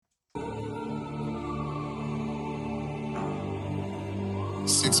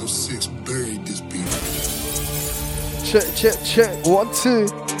606 buried this beat. Check. 1, 2.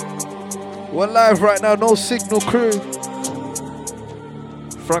 We're live right now, no signal crew.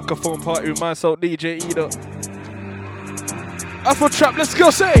 Francophone party with myself, DJ Edo. Afro Trap, let's go,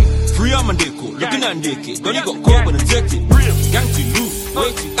 say. Free on my deco, looking at naked. Don't you got cold and injected. Gang too loose,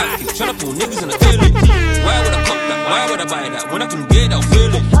 way too active. Tryna pull niggas in the toilet. Why would I cop that? Why would I buy that? When I can get that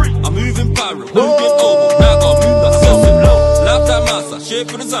feeling. I'm moving pyro, moving over. Now I gotta move that self. Laugh that massa, shape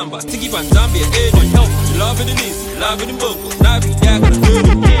for the Zamba. Tiki Van Zambia, Aiden. Love it in easy, love it in vocal. Now be there, gotta do it.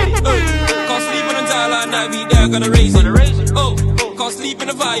 Can't sleep on the dial, now be there, gotta raise it. Oh, can't sleep in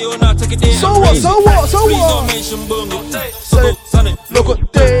the vial, now take it there. So what? Please don't mention bungo. So sonny, look at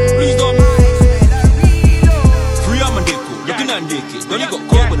that. Please don't. Free on my deco, looking at naked. Don't you got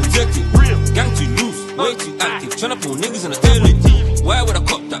cold but injected. Gang too loose, way too active. Tryna pull niggas in the toilet. Why would I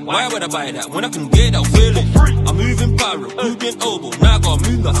cop that? Why would I buy that? When I can get that feeling. I'm moving pyro, moving oboe. Now I gotta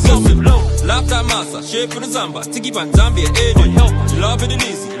move that selfie. Laugh that massa, shape for the Zamba. Tiki Van Zambia, Aiden. Love it in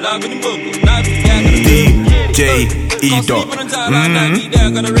easy, love it in vocal. Now be there, gotta do it. DJ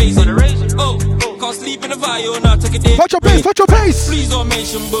Oh, can't sleep in the vial, now take it there. Watch your pace. Please don't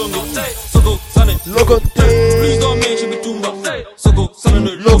mention bungo. So go, sonny, logo. Please don't mention Bitumba. So go,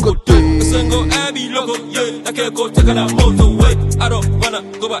 sonny, logo. Go Abby, logo, yeah. I can't go take that motorway. I don't wanna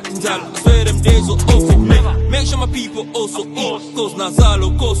go back to Jal. I swear them days will also make. Make sure my people also eat. Cause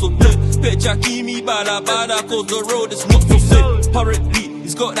Nazalo, cause so dead. Pecha Kimi, bada, cause the road is not so safe. Apparently,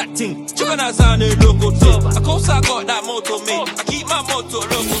 he's got that thing. Chicken Azane, logo, tape. Of course, I got that motor, mate. I keep my motor,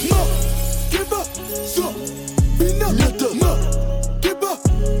 logo. No, give up, so, be not, no, give up,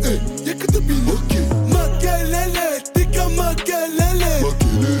 you could be okay. Makelele, tika makelele.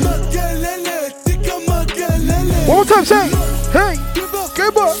 Makelele, tika makelele. One more time, say. Hey,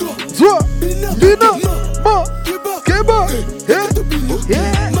 Keba, Zwa, Bina, Ma, Keba,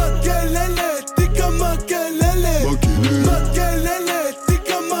 yeah. Makelele, tika makelele. Makelele,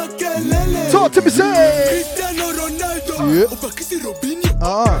 tika makelele. Talk to me, say. Cristiano Ronaldo, Obakisi Robinho.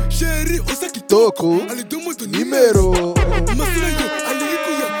 Chéri, Osaki Toko, allez donne-moi ton numéro. Masinayo,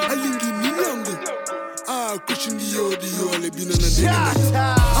 Alikuya, Alingi Ninyango. Ah, Kushindio, Dio, Lebina,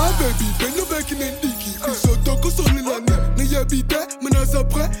 ah, baby, Beno Bekinendiki. Iso Toko, Solinani. Nayabite, menace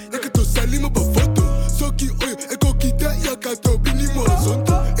après, Yakato Salimo, photo. Soki, Oyo, Eko Kite, Yakato, Binimo,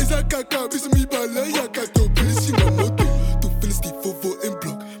 Zonto. Ezakaka, Bismi Bala, Yakato, Bilisima Moto. To finish the Fofo in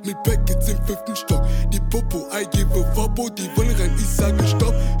block. Me packets in 15 stock. The Popo, I give a Fabo, the Volran Isaac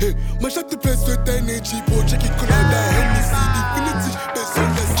stop. Hey, my shot to place with energy, pour check it, Canada, Hennessy, Divinity,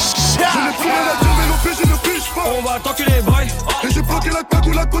 Je n'ai plus rien à dire, mais l'OP, je ne piche pas. On va t'enculer, boy. Et j'ai bloqué la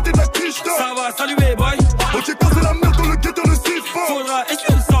cagoule à côté de la quiche. Ça va saluer, boy. Ok, quand c'est la merde dans le ghetto, ne siffle pas. Faudra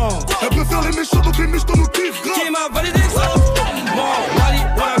essuyer le sang. Elle préfère les méchants, donc les méchants nous kiffent, grave. Qui m'a validé ça? Bon, Wally,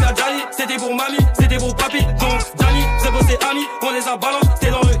 on a bien Dali. C'était pour mamie, c'était pour papi. Donc, Dani, c'est bossé ami. On les a balance, t'es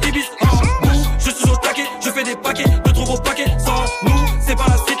dans le Ibis. Je suis au taquet, je fais des paquets. De trop gros paquets. Sans nous, c'est pas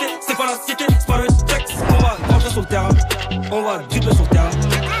la cité, c'est pas la cité, c'est pas le texte. On va rentrer sur le terrain. On va dribbler sur le terrain.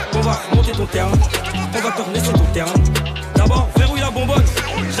 On va monter ton terrain, on va tourner sur ton terrain. D'abord, verrouille la bonbonne.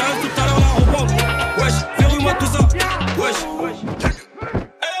 J'arrive tout à l'heure là, on bombe. Wesh, verrouille-moi tout ça. Wesh.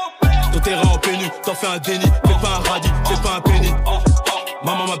 Ton terrain en pénu, t'en fais un déni. Fais pas un radis, fais pas un penny.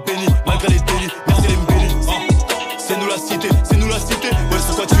 Maman m'a béni, malgré les délits. Merci les mbélis. C'est nous la cité, c'est nous la cité. Wesh,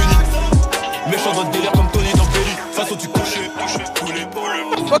 sur toi tu unis. Méchant dans le délire comme Tony dans Belly. Façon tu couches, poulet.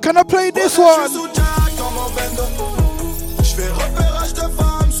 But can I play this one? J'fais repérage de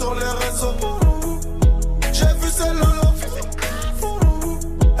femmes sur les réseaux. J'ai vu ces lolos.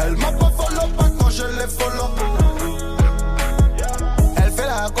 Elle m'a pas follow pas quand je les follow. Elle fait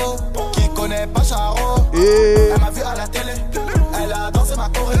la go, qui connaît pas Charo. Elle m'a vu à la télé, elle a dansé ma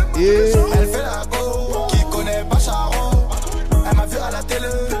choré. Elle fait la go, qui connaît pas Charo. Elle m'a vu à la télé,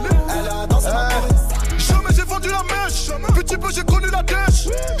 elle a dansé ma choré. Jamais j'ai vendu la mèche, petit peu j'ai connu la dèche.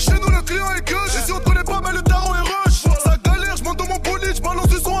 Chez nous le client est gueule, et si on te connaît pas mais le tarot est rush. Ça galère, je monte dans mon bolide, je balance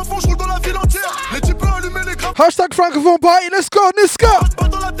du son à fond, je roule dans la ville entière. Les types allumer les grappes. Hashtag Francophone party, let's go, Niska. Pas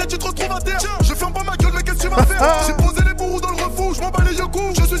dans la tête, tu te retrouves à terre. Je ferme pas ma gueule, mais qu'est-ce que tu vas faire? J'ai posé les bourreaux dans le refour, je m'en bats les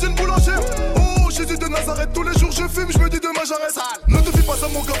yokos. Je suis une boulangère. Oh, Jésus de Nazareth, tous les jours je fume, je me dis demain j'arrête. Ne te fie pas à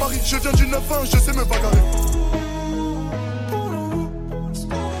mon gabarit, je viens du 9-1, je sais me bagarrer.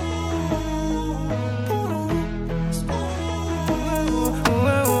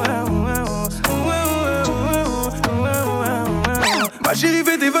 Ma chérie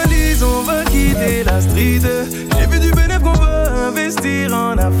fait tes valises, on va quitter la street. J'ai vu du bénéfice qu'on va investir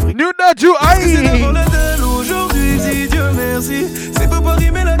en Afrique. New Nadju C'est d'abord la dalle aujourd'hui, si Dieu merci. C'est pas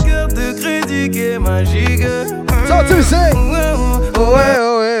Paris mais la carte de crédit qui est magique. Talk to me, say. Oh, hey,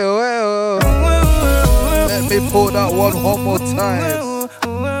 oh, hey, oh, hey, oh. Let me pull that one more time.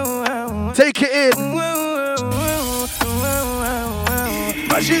 Take it in.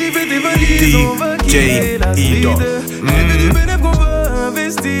 Ma chérie, fais tes valises, on va quitter la street. J'ai vu du bénéfice qu'on va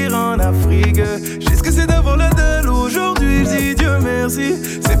investir en Afrique. Je sais ce que c'est d'avoir la dalle aujourd'hui, je dis Dieu merci.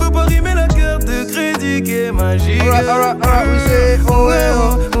 C'est pas Paris mais la carte de crédit qui est magique. Alright, we say, oh, hey,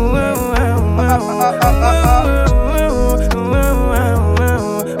 oh.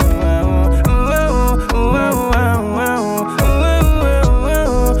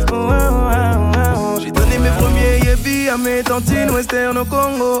 À mes tantines western au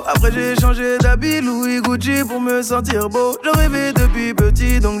Congo. Après j'ai changé d'habit Louis Gucci pour me sentir beau. Je rêvais depuis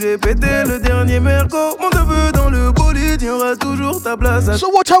petit donc j'ai pété le dernier merco. Mon neveu dans le bolide, y'aura toujours ta place à... So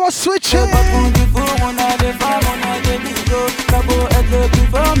watch how I switch it. On a des femmes, on a des bigots. T'as beau être le plus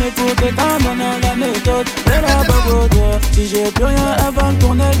fort mais pour tes dames on a la méthode. C'est la bagotte. Si j'ai plus rien avant de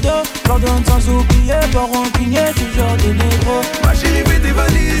tourner le dos, j'ordonne sans oublier, pas rancunier, toujours des négros. Ma chérie fais tes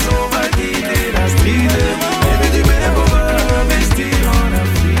valises, on va quitter la street. Du bénéfice, on va investir en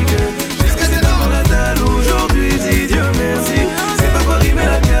Afrique. J'ai ce que c'est d'avoir la dalle aujourd'hui, dis Dieu merci. C'est pas Paris mais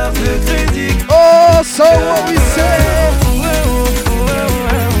la carte de crédit. Oh, so what we say.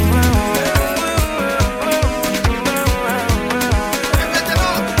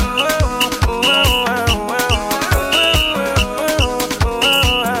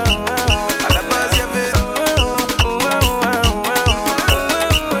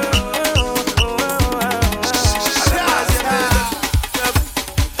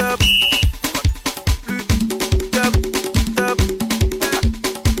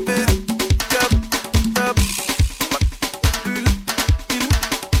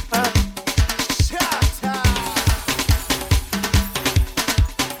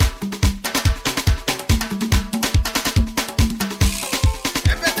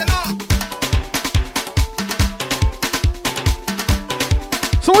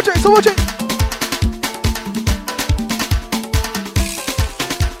 So watch it.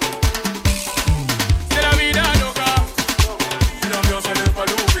 C'est la vida loca. L'ambiance elle n'est pas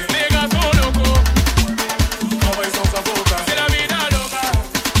loupée. Les gars sont locaux. Travail sans avocat. C'est la vida loca.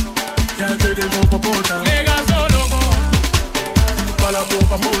 Y'a que des mots popotins. Les gars sont locaux. Pas là pour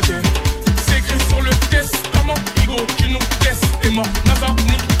papoter. C'est écrit sur le testament. Igo, tu nous testes. T'es mort, NASA,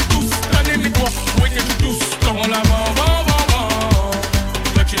 nique tous. L'année mais quoi? Où étais-tu tous? Quand on la vend.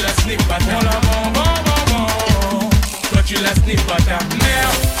 Toi tu la sniff pas ta. On la vend. Toi tu la sniff pas ta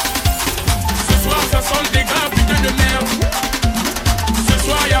merde. Ce soir ça sent le dégât, putain de merde. Ce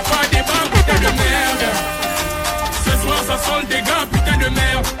soir y'a pas débat, putain de merde. Ce soir ça sent le dégât, putain de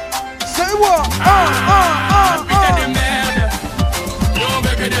merde. Say what? Putain de merde. On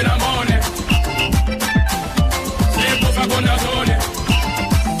veut que de la monnaie. C'est pour ça qu'on a zoné.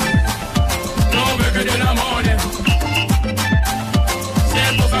 On veut que de la monnaie.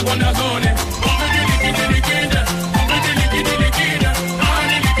 C'est pour ça qu'on a zoné. On veut du liquide liquide. On veut du liquide liquide. Ah,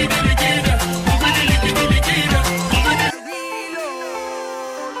 du liquide liquide. On veut du liquide liquide. On veut du...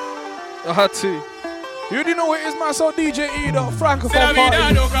 I had to. You already know it is my soul DJ Edo, Francophone C'est la vida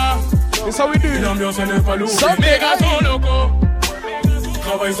party. loca. It's how we do it. L'ambiance elle n'est pas lourde. Sunday Les gars sont locaux.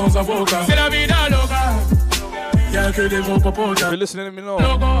 Travail sans avocat. C'est la vida loca. Y'a que des gros popotins. You're listening to me now.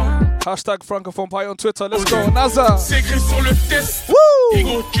 Loco. Hashtag Francophone Pie on Twitter. Let's go. Naza. C'est écrit sur le test. Woo!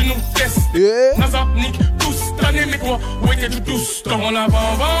 Igo, tu nous testes. Yeah. NASA, nique tous. L'année mais quoi? Où étais-tu tous? Quand on la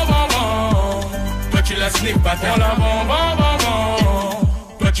vend. Toi tu la sniff pas ta. On la vend.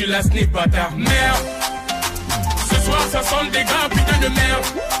 Toi tu la sniff pas ta merde. Ce soir ça sent le dégât, putain de merde.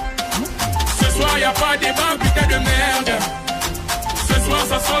 Ce soir y'a pas débat, putain de merde. Ce soir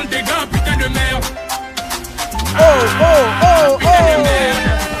ça sent le dégât, putain de merde. Putain de merde.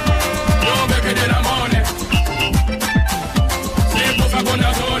 On veut que de la monnaie. C'est pour ça qu'on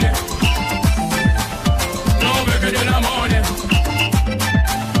a zoné. On veut que de la monnaie.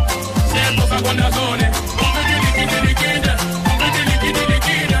 C'est pour ça qu'on a zoné. On veut du liquide liquide. On veut du liquide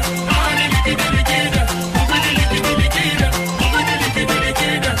liquide. Ah, du liquide liquide. On veut du liquide liquide. On veut du liquide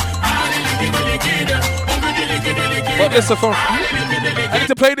liquide. Ah, du liquide liquide. On veut du liquide liquide. But listen, I need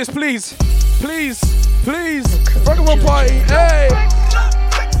to play this, please. Please. Francophone party. Hey.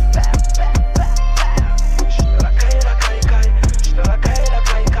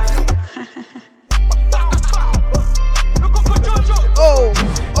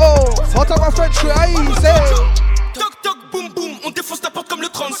 Oh, hot on my French, easy. Toc toc boum boum, on défonce ta porte comme le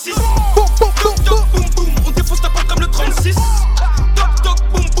 36. Boom, boom, boom, boom. Boum boum, on défonce ta porte comme le 36. Toc toc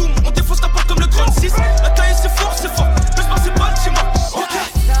boum boum, on défonce ta porte comme le 36. La taille c'est fort, c'est fort. Laisse pas c'est pas chez moi. Ok,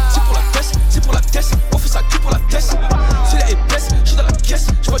 c'est pour la tête, on fait ça que pour la tête.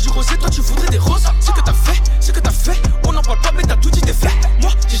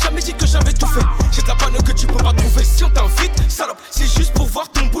 voir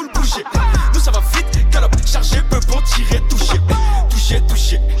ton boule bouger. Nous ça va vite, galope, chargé, peupon, tirer, toucher. Toucher,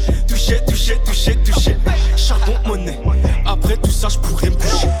 toucher, toucher, toucher, toucher, toucher. Charbon, monnaie, après tout ça je pourrais me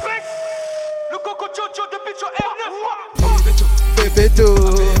coucher. Le coco Jojo de Picho R9. Bébéto.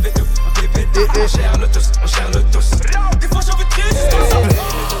 On gère le dos, on gère le dos. Des fois j'ai envie de crier comme ça.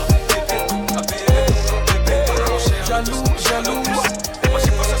 Jaloux, jaloux. Moi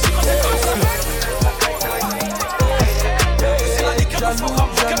j'ai pas ça, c'est quand c'est comme ça. C'est la ligue, jaloux,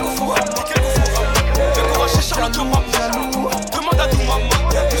 jaloux. Fais qu'on va chez Charlotte de maman. Demande à tout maman.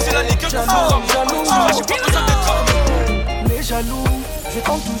 Tu sais la ligue, jaloux. J'ai pas besoin d'être armé. Les jaloux, je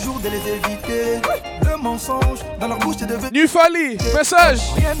tente toujours de les éviter. Le mensonge, dans leur bouche c'est devenu Nufali, message.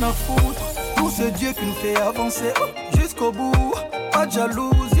 rien à foutre. Tout ce Dieu qui nous fait avancer jusqu'au bout. Pas de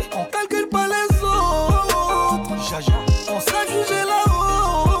jalousie, on calcule pas les autres. On sera jugé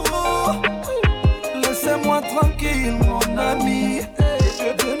là-haut. Laissez-moi tranquille, mon ami.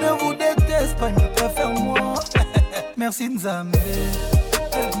 Je ne vous déteste pas, mais préfère moi. Merci Nzambe.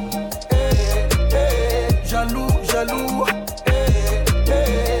 Jaloux, jaloux.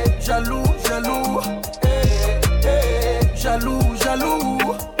 Jaloux, jaloux. Jaloux, jaloux.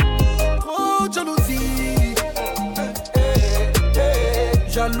 Oh, jalousie.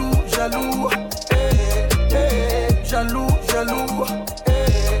 Jaloux, jaloux. Jaloux, jaloux.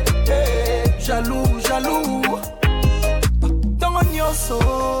 Jaloux, jaloux. Tongo nyoso.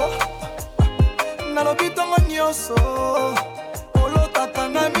 Nalobi tongo nyoso. Olo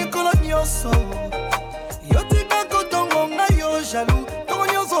tatanga mikolo nyoso. Yotika kotongo ngayo jaloux. Tongo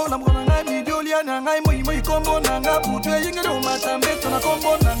nyoso na mkona ngai midiolia na ngai moi kombo na nga putwe yingele umatambe tona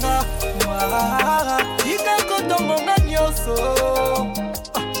kombo na nga. Tika kotongo nga nyoso.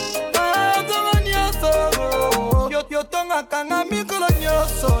 Tongo nyoso. Yotonga kanga mikolo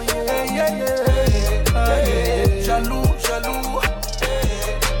nyoso. Jaloux, jaloux.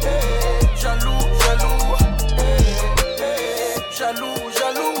 Jaloux, jaloux. Jaloux,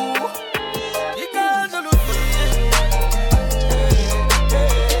 jaloux. Tika jalousie.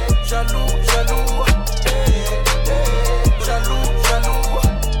 Jaloux, jaloux. Jaloux, jaloux.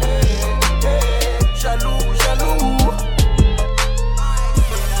 Jaloux, jaloux.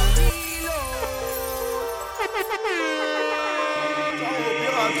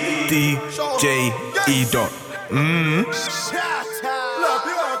 DJ E-Dot.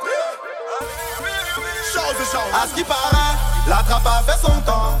 À ce qui paraît, la trappe a fait son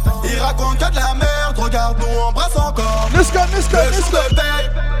temps. Il raconte que de la merde, regarde nous embrasse encore. Let's go, let's go, Le let's jour go. de paye,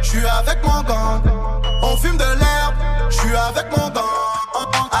 j'suis avec mon gang. On fume de l'herbe, j'suis avec mon gang.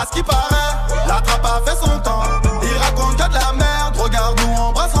 À ce qui paraît, la trappe a fait son temps. Il raconte que de la merde, regarde nous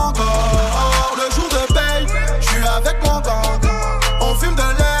embrasse encore. Le jour de paye, j'suis avec mon gang. On fume de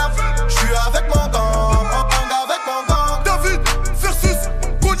l'herbe, j'suis avec mon gang. Avec mon gang. David versus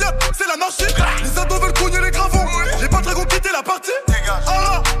Goliath, c'est l'anarchie. Les ados veulent cogner les gravons. Les patrons ont quitté la partie.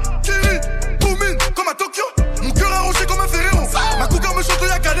 Ara, Kiri, Boumine, comme à Tokyo. Mon cœur arrangé comme un Ferrero. Ma cougar me chante le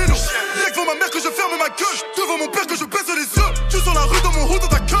Yakaleno. Y'a devant ma mère que je ferme ma gueule. Devant mon père que je baisse les yeux. Tu sens la rue dans mon hood, on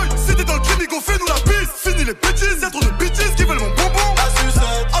t'accueille. Si t'es dans le crime, go fais-nous la piste. Fini les bêtises, y'a trop de bêtises qui veulent mon bonbon.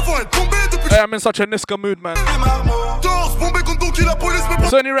 Avant être bombé depuis Hey, I'm in such a Niska mood, man. torse, bombé contre Donkey, la police me prend.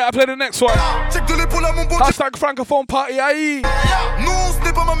 So any right, I play the next one. Check de l'épaule à mon bon. Hashtag francophone party, aïe. Non, ce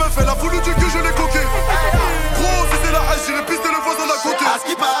n'est pas ma meuf, elle a voulu dire que je l'ai coqué. Gros, si c'est la hache, j'irai pister le voisin d'à côté. À ce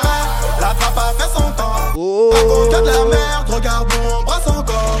qui paraît, la trappe a fait son temps. Oh. Raconte que de la merde, regarde nous embrasse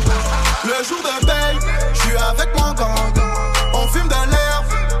encore. Le jour de paye, j'suis avec mon gang. On fume de l'herbe,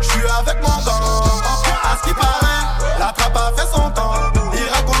 j'suis avec mon gang. À ce qui paraît, la trappe a fait son temps. Il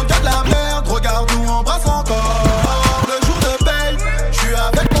raconte que de la merde, regarde nous embrasse encore. Le jour de paye, j'suis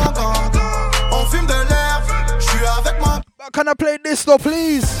avec mon gang. On fume de l'herbe, j'suis avec mon gang. Can I play this though,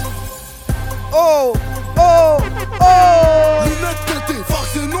 please? Oh, oh, oh. Lunettes teintées,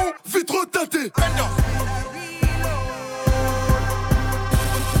 farce et non, vitre teintée.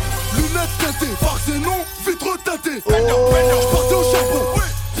 Lunettes teintées, farce et non, vitre teintée. J'partais au charbon,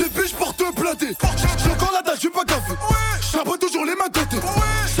 depuis j'porte un platé. J'ai encore la dalle, j'suis pas gavé. J'charbonne toujours les mains côté.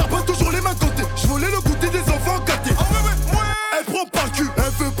 J'charbonne toujours les mains côté. J'volais le goûter des enfants gâtés. Elle prend par le cul, elle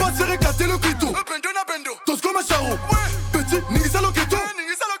veut pas se faire éclater le clito. Tous comme un charron. Petit, ningisa lo ghetto.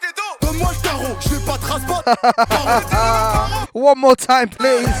 Donne-moi le carreau, j'vais pas de race. One more time,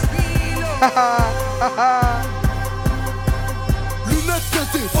 please. Lunettes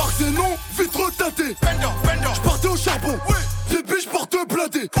teintées, farce et non, vitre teintée. J'partais au charbon, depuis j'porte un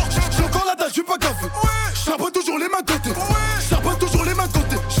blindé. J'ai encore la dalle, j'suis pas gavé. J'charbonne toujours les mains côté. J'charbonne toujours les mains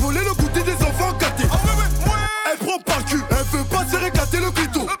côté. J'volais le goûter des enfants gâtés. Elle prend par le cul, elle veut pas se faire éclater le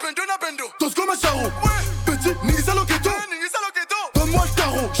clito. Tous comme un charron. Petit, ningisa lo ghetto. Donne-moi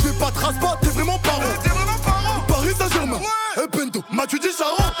Je vais pas te raspa, t'es vraiment parent. Paris Saint-Germain, et Bento, m'as-tu dit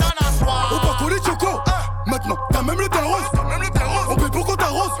Charon? Au Paco les Choco, maintenant t'as même le teint rose. On paye pour qu'on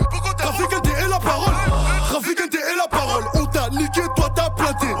t'arrose. Trafic NT et la parole. Trafic NT et la parole. On t'a niqué, toi t'as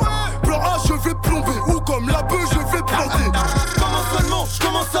planté. Plan A, je vais plomber. Ou comme la bœuf, je vais planter.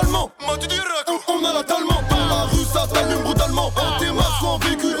 J'commence seulement. On a la talent. Dans la rue, ça t'allume brutalement. T'es masques en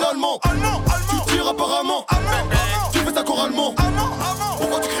véhicule allemand. Tu tires apparemment. Tu fais ça choralement.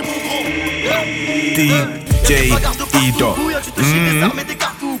 Pourquoi tu cries mon grand? DJ Ido. Tu te chies des armes et des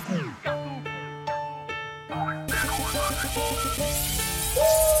cartouches.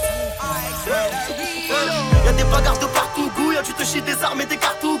 Y'a des bagarres de partout, gouille, tu te chies des armes et des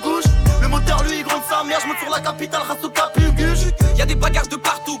cartouches. Le moteur lui il gronde sa mère, je monte sur la capitale, race au capuguche. Y'a des bagarres de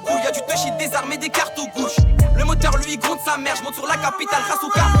partout, gouille, tu te chies des armes et des cartouches. Le moteur lui il gronde sa mère, je monte sur la capitale, race au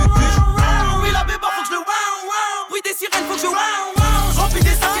capuguche. Oui la béba faut que je le wow wow. Bruit des sirènes faut que je wow wow. J'remplis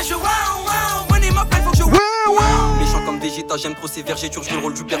des sacs et je wow wow. Money m'appelle faut que je wow wow. Méchant comme Vegeta, j'aime trop ses vergétures, je joue le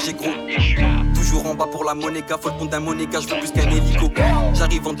rôle du berger gros. Toujours en bas pour la monéga, faut le compte d'un monéga, je veux plus qu'un hélico.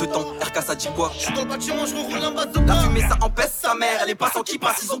 J'arrive en 2 temps, RK ça dit quoi? J'suis dans le bâtiment, j'roule un bazooka. La fumée ça empêche sa mère, elle est passant qui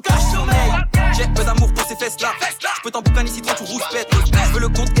passe, ils ont caché sommeil. J'ai peu d'amour pour ces fesses là. J'peux t'emboucaner ici, toi tu rouspètes. J'veux le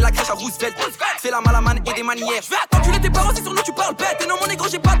compte et la crèche à Roosevelt. Fais la malamane et des manières. J'vais attendre tes parents, c'est sur nous tu parles bête. Et non mon négro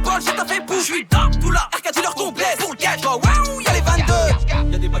j'ai pas de bol, j'ai ta fait bouche. J'suis dans tout là, RK dealer complet. Pour le cash, waouh, y'a les 22.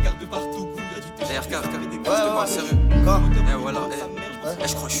 Y'a des bagarres de partout. Eh RK, ouais, sérieux. Eh voilà, eh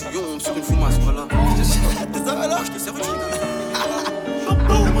j'crois que j'suis yon sur une fumasse, voilà. Désolé là, J'étais sérieux, tu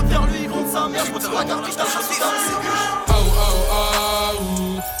rigoles. le moteur lui il gronde sa mère, je monte sur la capitale, race au capuguche.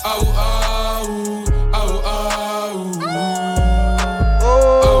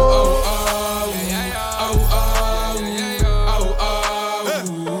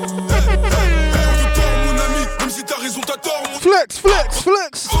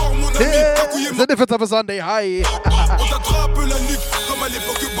 Flex. Yeah, the difference of a Sunday high. On t'attrape la nuque, comme à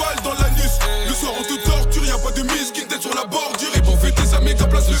l'époque balle dans l'anus. Le soir on te torture, y'a pas de mise qui tête sur la bordure. Et pour fêter sa méga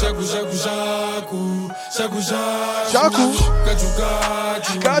place le Jagou.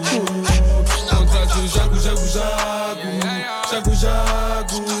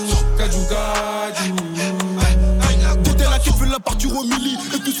 La parture au milli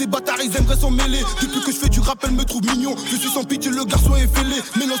et tous ces bâtards ils aimeraient s'en mêler. Depuis que je fais du rap elle me trouve mignon. Je suis sans pitié le garçon est fêlé.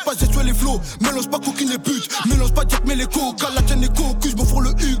 Mélange pas gestuelle les flots, mélange pas coquine et pute. Mélange pas Jack mais les coca, la tienne est cocu. Je m'en fous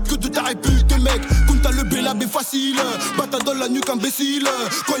le huc que de ta répute mec. Comme t'as le B la B facile. Bata dans la nuque imbécile.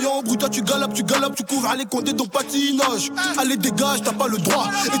 Quand y'a en bruit toi tu galopes, tu couvres les condés donc patinoche. Allez dégage t'as pas le droit.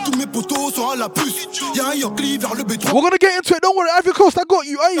 Et tous mes potos sont à la puce. Y'a un Yankee vers le B3. We're gonna get into it, don't worry, Ivory Coast, I got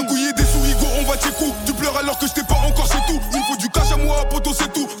you, aïe. Couiller des souris go on va tes coups. Tu pleures alors que je t'ai pas encore c'est tout. Il faut du cash à moi, poto,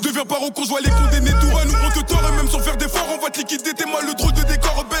 c'est tout. Deviens pas con, je vois les condamnés tout. À nous, on te tord et même sans faire d'effort, on va te liquider. T'es mal le drôle de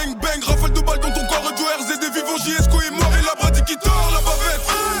décor. Bang, bang, rafale de balles dans ton corps. Du RZ des vivants, JSCO est mort et la bradi qui tord la bavette.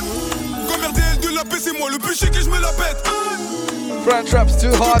 Comme RDL de la paix, c'est moi le péché que je me la pète. Front trap's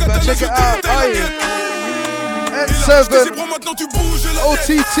too hard, man. Check it out, aïe. N7, maintenant tu bouges la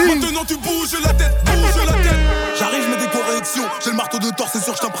OTT. tête. Maintenant tu bouges la tête, bouge la tête. J'arrive, je mets des corrections. J'ai le marteau de tort, c'est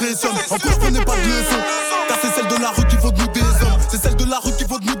sûr que je t'impressionne. Encore je prenais pas de leçons. Car c'est celle de la rue qu'il faut de nous des hommes. C'est celle de la rue qu'il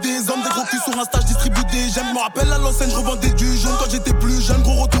faut de nous des hommes. Des gros culs sur Insta, je distribue des j'aime. Je me rappelle à l'enseigne, je revendais du jaune quand j'étais plus jeune.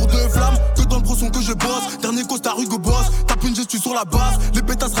 Gros retour de flamme, que dans le brosson que je bosse. Dernier costard Hugo Boss, tape une gestu sur la base. Les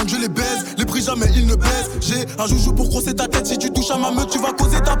pétasses rendent, je les baise. Les prix jamais ils ne baissent. J'ai un joujou pour crosser ta tête. Si tu touches à ma meute, tu vas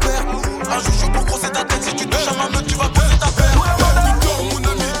causer ta perte. Un joujou pour crosser ta tête. Si tu touches à ma meute, tu vas causer ta perte. Tu dors mon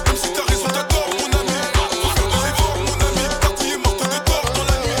ami, même si t'as raison, t'as tort mon ami. On fait des efforts mon ami, ta couille est morte de tort dans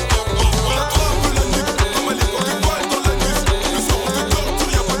la nuit. On attrape la nuque, comme à l'époque balle dans l'anus. Le soir on te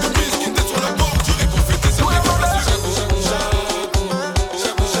torture, y'a pas de mise qui tête sur la bordure. Et pour fêter sa méga place le Jagou.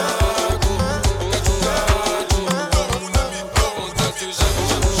 Dors mon ami, dors mon tâche de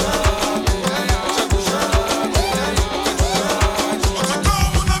Jagou.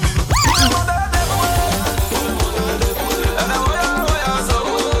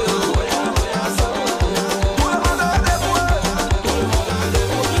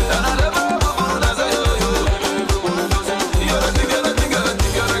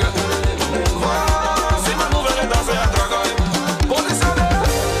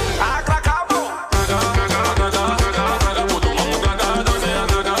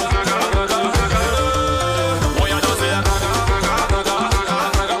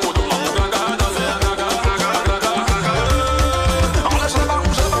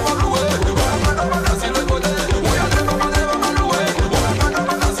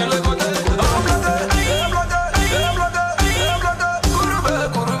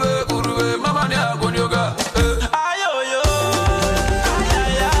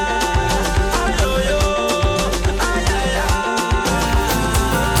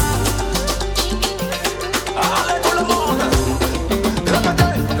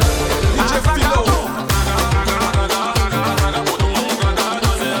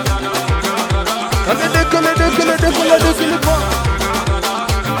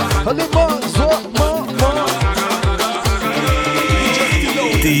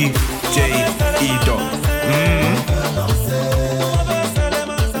 DJ Ido.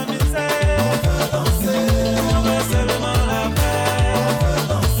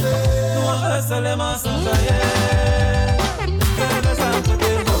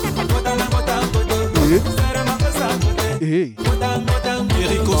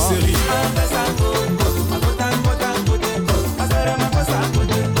 Erico Seri.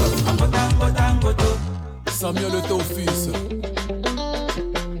 Samuel le fils.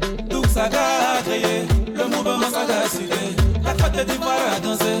 Tout ça a créé, le mouvement ça a décidé. La Côte d'Ivoire a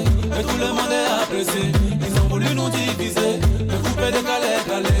dansé, et tout le monde est apprécié. Ils ont voulu nous diviser, le couper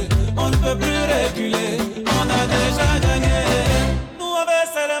décalé. On ne peut plus reculer, on a déjà gagné. Nous on veut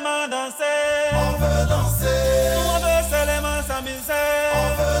seulement danser. On veut danser. Nous on veut seulement s'amuser. On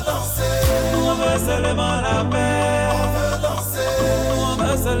veut danser. Nous on veut seulement la paix. On veut danser. Nous on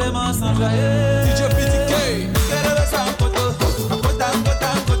veut seulement s'enjailler. DJ PDK.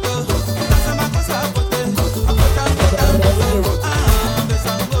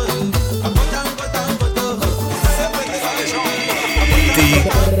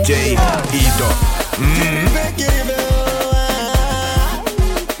 DJ Ido.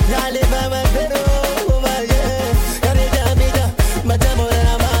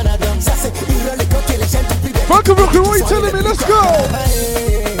 Frankie Rookie, what you telling me? Let's go!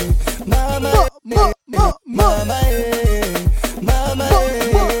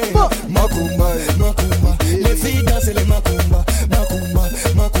 Les filles dansent les macumba,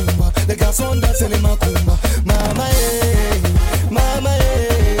 macumba. Les garçons dansent les macumba. Mama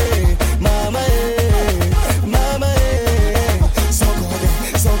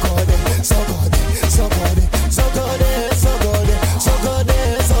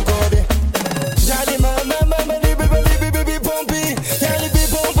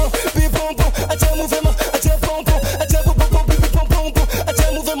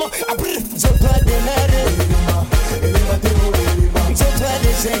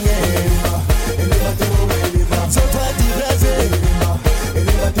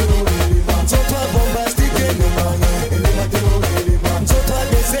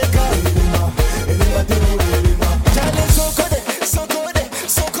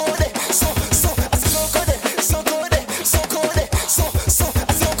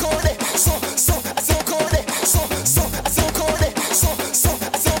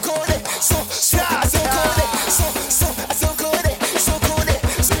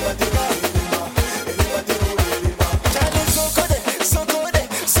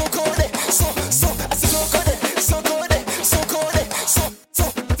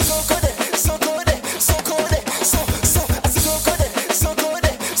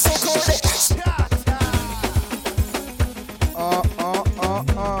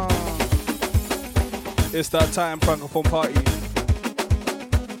It's that time, Francophone Party.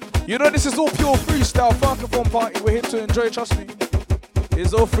 You know this is all pure freestyle, Francophone Party. We're here to enjoy, trust me.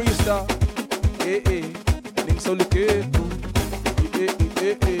 It's all freestyle. Links so look it.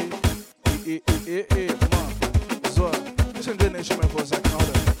 Come on. Zwa. Just enjoy the instrument for a second. Hold on.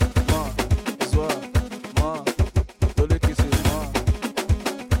 Ma. Zwa. Ma. Don't look it, ma.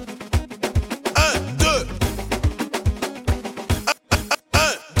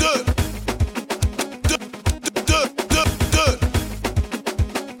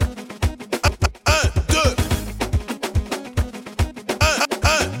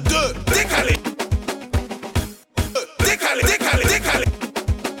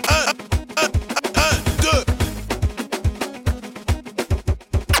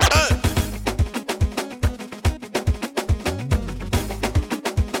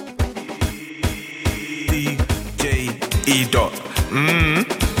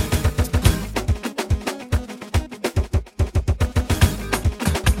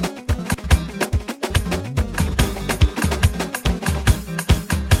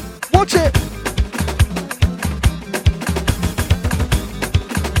 1, 2.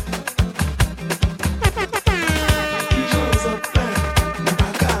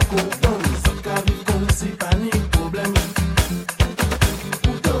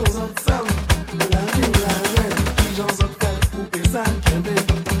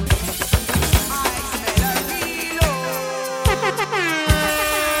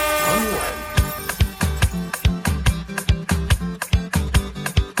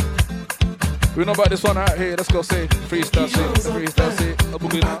 We know about this one right here. Let's go say freestyle, say freestyle, say a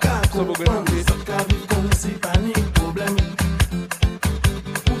boogie now, so boogie now.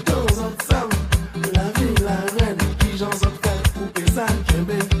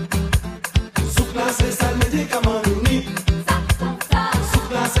 C'est ça le médic.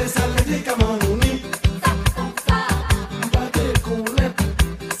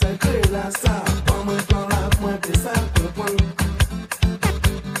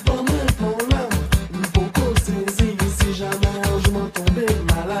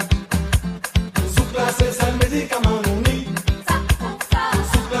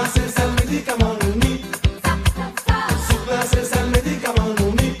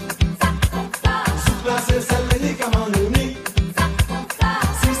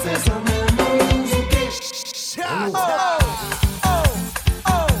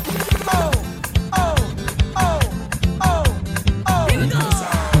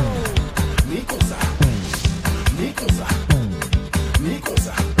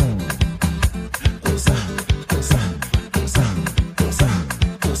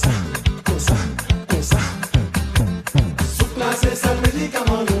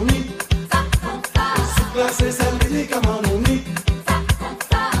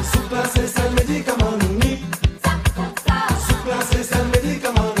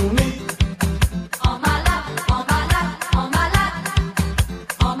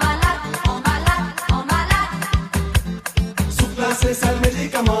 c'est ça le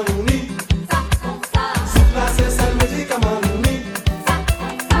médicament nous nie. Soupla c'est ça le médicament nous nie.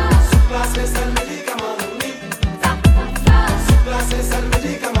 Soupla c'est ça le médicament nous nie. Soupla c'est ça le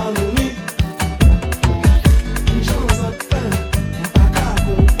médicament nous nie. Une chance à peine, on pas qu'à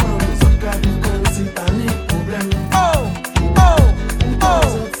comprendre. Nous autres gars du con si t'as ni problème. La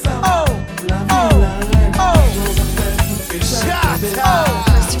vie la reine, j'en ai fait tout fait chaque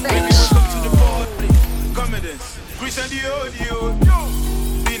Baby, welcome to the party. Come with this. Chris and the audio.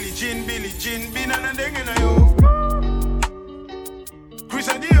 Billie Jean, bin and a ding in a yo. Chris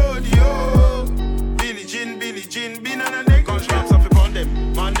and the audio. Billie Jean, bin and a ding. Conscience of upon them,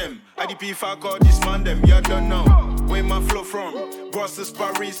 man them. IDP fuck all this man them. You don't know where my flow from. Brussels,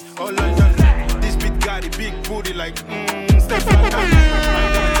 Paris, or London. This beat got a big booty like Steph London.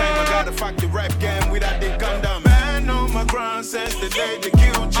 I'm gonna time I gotta fuck the rap game without the condom. Man on my ground since the day they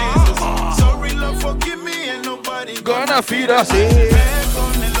killed Jesus. Sorry, love, forgive me, and nobody Gonna feed us. Back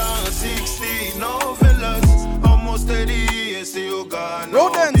on the line, 60, no villas. Almost 30 years, still gone.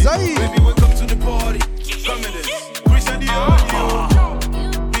 Rodan Zai. Baby, welcome to the party. Come in this. Chris and the audio.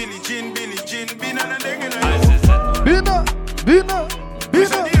 Billie Jean, bin and a ding in a yo. Bina.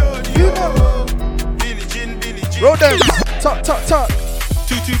 Chris and the audio. Billie Jean. Rodan. Talk.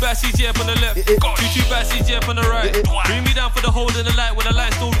 Two bad CJ up on the left, two bad CJ up on the right. Bring me down for the hold in the light when the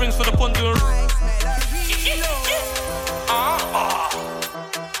line still rings for the pond doing.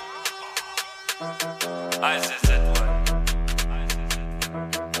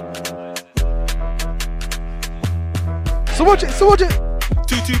 So watch it.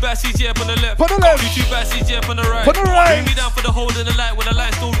 Two bad CJ up on the left, On the left. two bad CJ up on the right. On the right. Bring me down for the hold in the light when the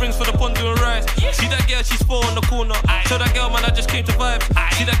line still rings for the pond doing rise. See that girl, she's 4 on the corner. Tell that girl, man, I just came to vibe.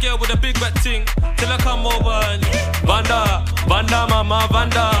 See that girl with a big back ting. Till I come over and Vanda, mama,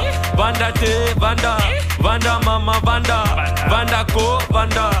 Vanda, te, Vanda, mama, Vanda go,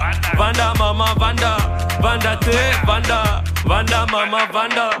 Vanda, mama, Vanda te, Vanda, mama,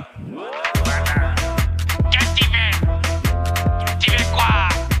 Vanda. Tu veux quoi?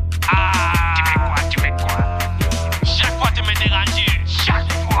 Tu veux quoi? Chaque fois tu me déranges,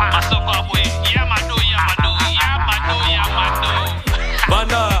 chaque fois. À ce quoi, oui, Yamado.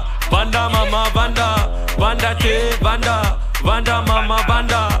 Vanda, mama, Vanda te, Vanda, mama,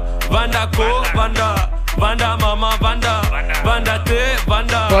 Vanda go, Vanda, mama, Vanda te,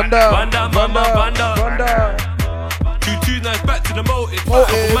 Vanda, mama, Vanda. Two nights back to the motive.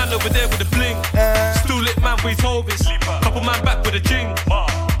 Couple man over there with the bling. Still lit man for his hovis. Couple man back with the jing.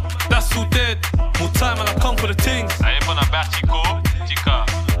 That's all dead. More time and I come for the things. Allez, bon apertico, tika.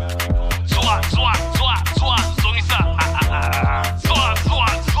 Zoa, zongisa. Zoa, zongisa.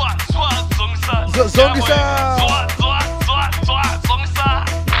 Zongisa. Zongisa.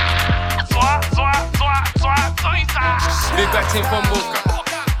 Big back team from Boca.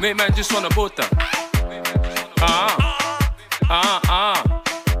 Mate man just wanna bota.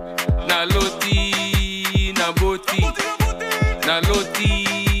 Na loti, na boti. Na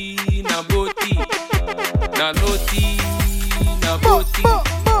loti, na boti. Na loti, na boti.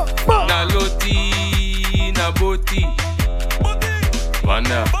 Na loti, na boti.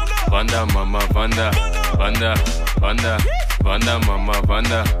 Vanda, mama, Vanda, mama, Vanda, mama,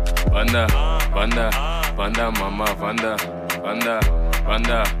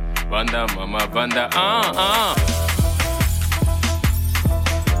 Vanda, mama, Vanda,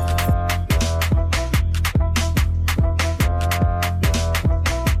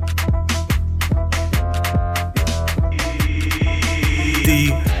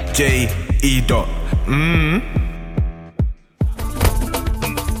 DJ E-Dot.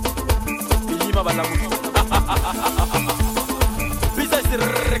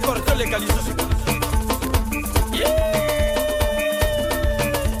 Recordo legalização.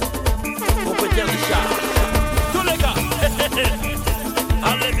 Propriétaire de chat. Tous les gars.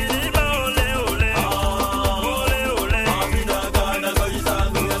 Allez, biliba, olé, olé. Olé, olé. Amina, gana,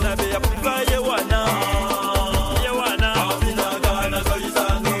 goizanu. Yanabe, apiva, yewana. Amina, gana,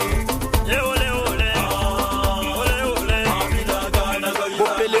 goizanu. Ye, olé, olé. Olé, olé. Amina, gana, goizanu.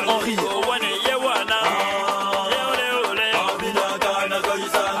 Bopele Henri. Owane, yewana.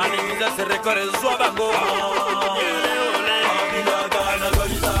 Se recorre sua bango.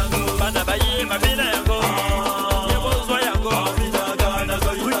 Bana baye mabina yango. Yebo zwa yango.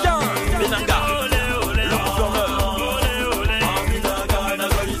 Rujan, Benanga. Le gouverneur.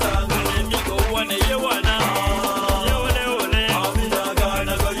 Amigo wane yewana.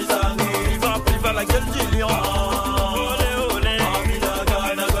 Priva la gueule du lion.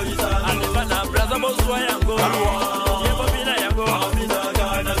 Allez bana blaza bo zwa yango. Yebo bina yango.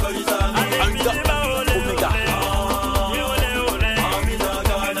 Omega.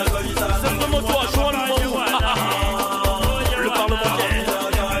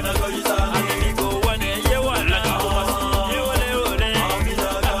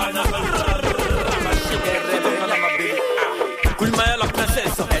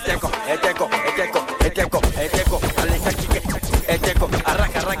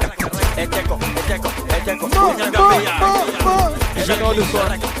 you know this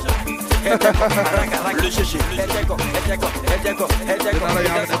one.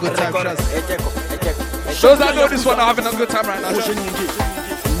 Those that know this one are having a good time right now.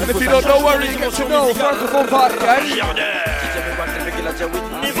 And if you don't worry, you get to know Francophone Party, guys.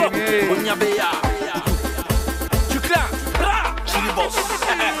 Tu claques, je suis du boss.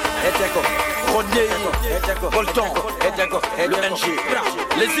 Rodney, Bolton, le NG,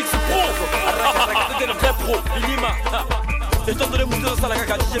 les X Pro, c'était le vrai pro, Minima. Et toi, les moutons, ça la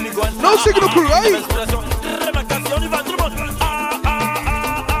caca, DJ Miguel. No signal crew, right? On y va, tout le monde.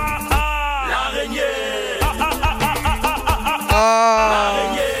 L'araignée.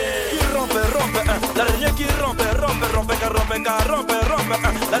 Qui rompe, l'araignée qui rompe,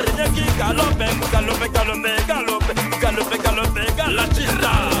 l'araignée qui galope, la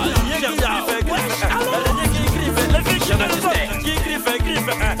tira, l'araignée qui griffe, les filles qui griffe,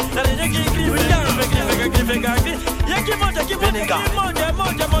 l'araignée qui griffe, y'a qui mange,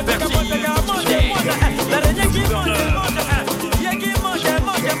 l'araignée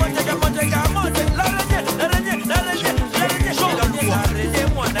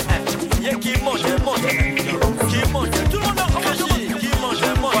qui mange, tout le monde en régie, qui mange,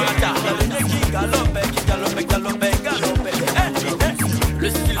 l'araignée qui galope, le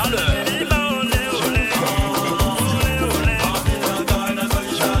style fleur.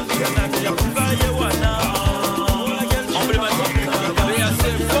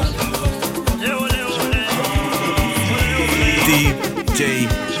 DJ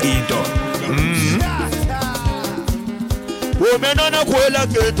Idol. Omena na kwela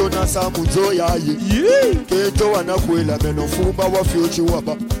keto na samuzo yaye. Keto wana kwela meno fumba wa fyochi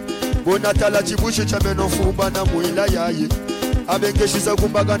waba. Bonatala chibushi cha meno fumba na mwela yaye. Where's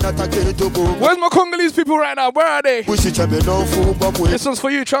my Congolese people right now? Where are they? This one's for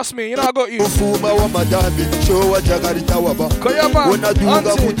you, trust me. You know I got you. Koyama,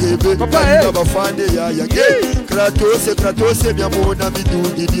 Auntie, Papa, hey.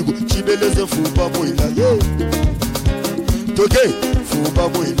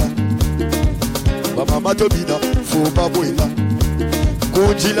 Mama Tobina, Fuba Buena,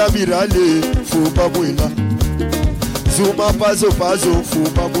 Kunjila Mirale, Fuba Buena. Zuma Pazo,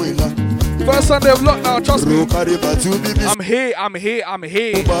 Fuba Buena. First Sunday of lockdown, trust me. I'm here.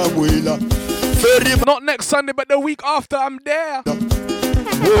 Not next Sunday, but the week after, I'm there.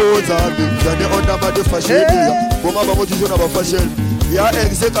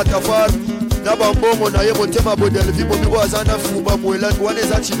 Nabambomo na ye motema bodel vimo biwa zana fuba mwela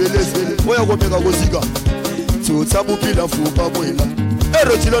waneza chibeleze oya gomeka goziga tsotsa mupila fuba mwela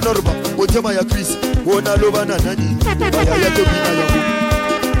ero chilo norma motema ya Chris wona loba na nani baya yake bina yangu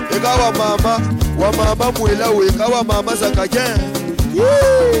ekawa mama mwela we ekawa mama zakagen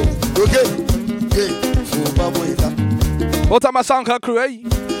okay fuba mwela Bota masanka crew eh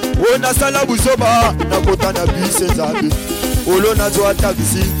wona sala buzoba na kota na bise zabe olo na zo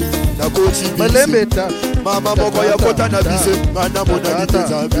taxi na kochi Malemeta mama moko ya kota na bise ngana mona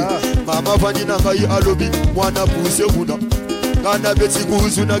nitezabe mama vani na ngai alobi mwana buse kuna ngana beti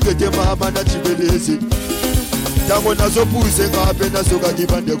kuzu na kete mama na chibeleze tango na zo buse ngape na zo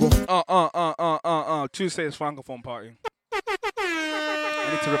kadibandeko Tuesday is Francophone Party.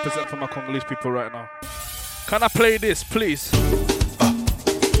 I need to represent for my Congolese people right now. Can I play this, please?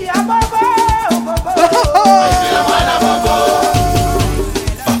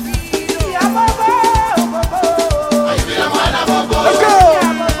 Let's go!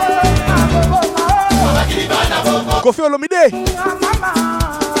 Kofi Olomide.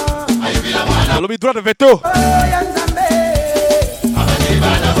 Olomide droit de veto.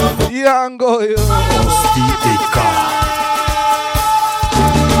 Yango yo.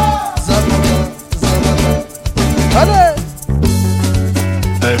 Allez!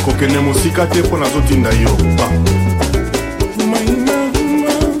 Kokene musika te pona zotinda yo.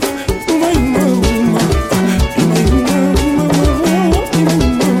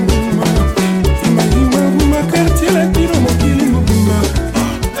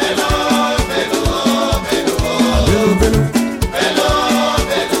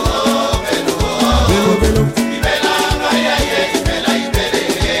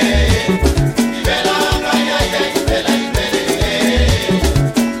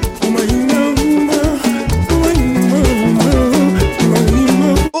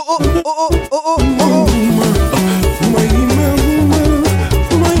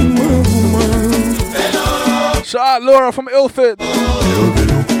 Shout out Laura from Ilford.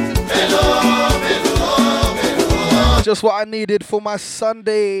 Just what I needed for my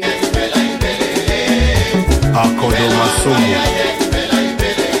Sunday.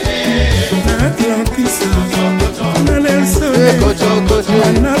 Atlantis, Nanel Soleil,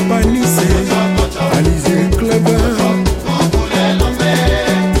 Anna Panisse, Alizé Club.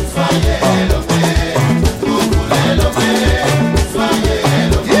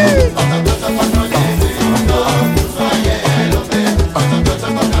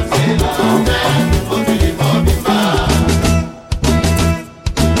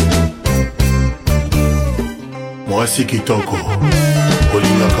 Mwasi Kitoko,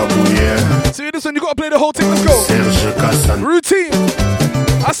 Olinga Kabouye. See this one, you gotta play the whole thing, let's go. Serge Kassan. Routine.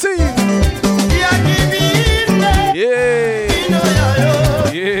 I see you. Yeah.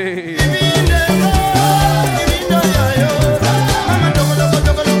 Yeah.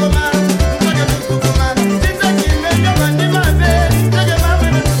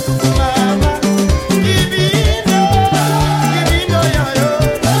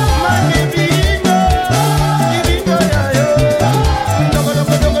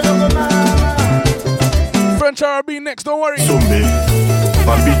 French R&B next, don't worry. Sombe,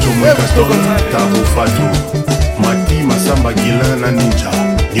 Papito Mwekaston, Tabu Fatou, Mati Masamba Gilana Ninja,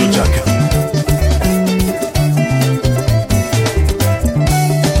 New Jack.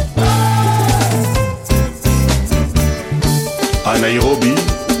 A Nairobi,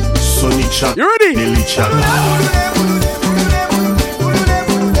 Sonic Chak. You ready? Nelly Chak.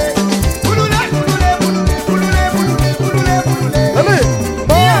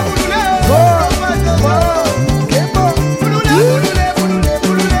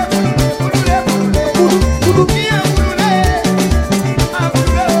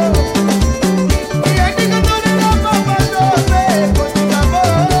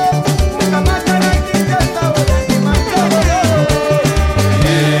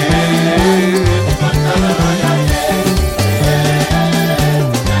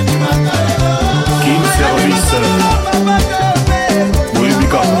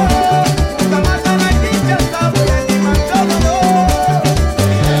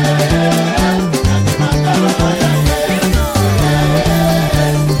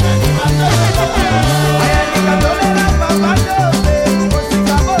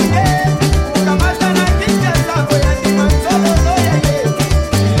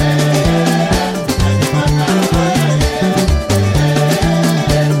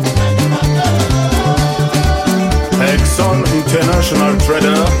 International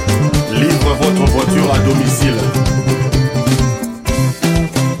Trader livre votre voiture à domicile.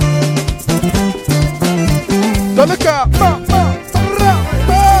 Dans le cas,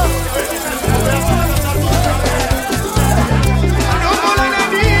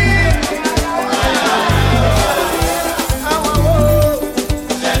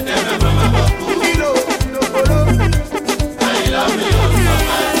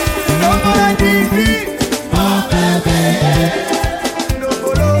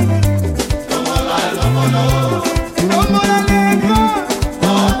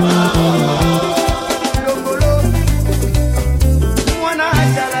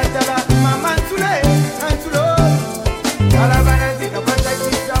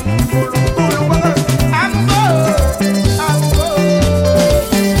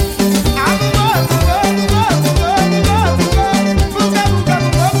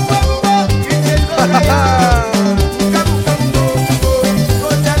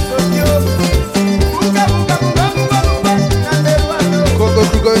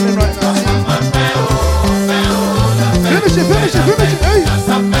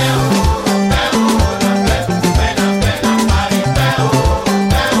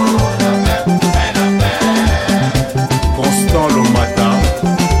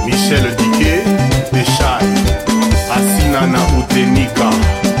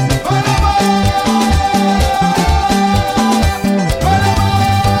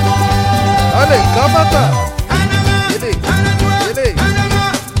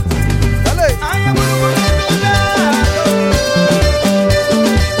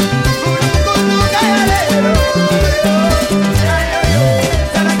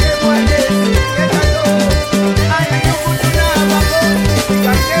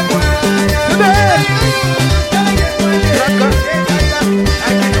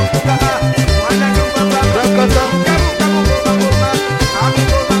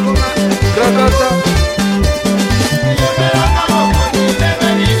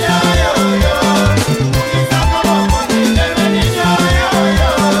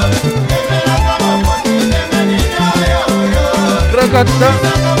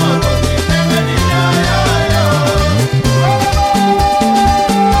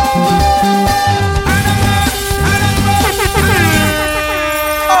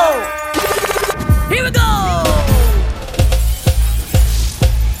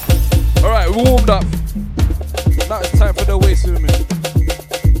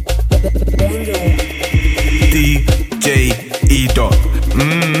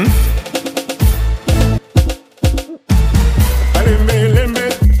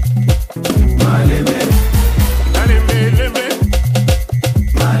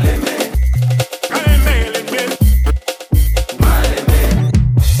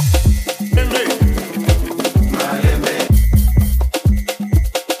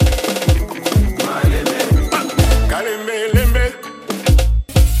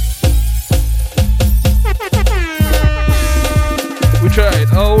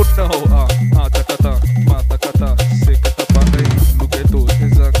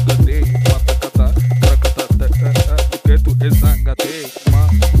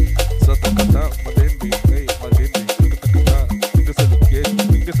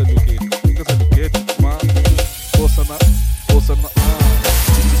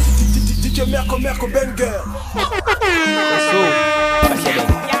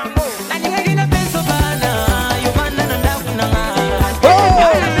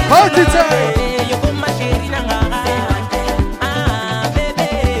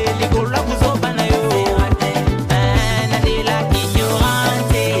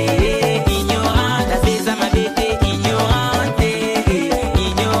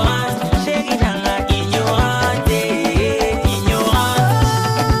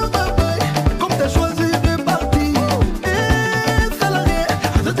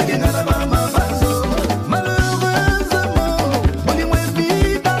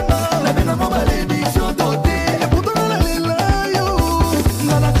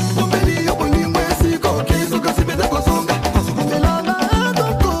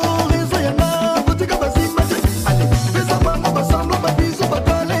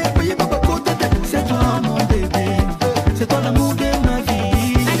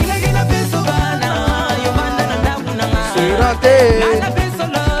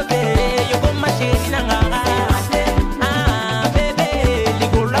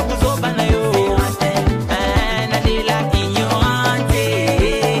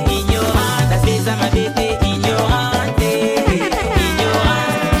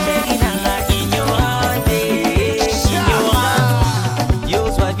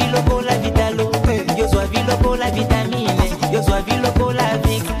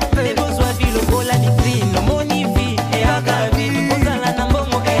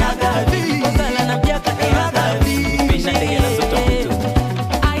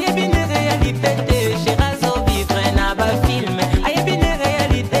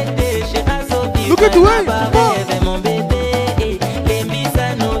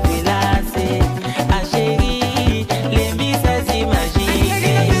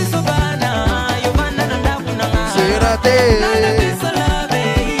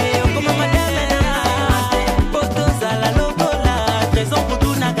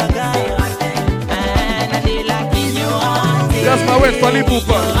 That's my West Valley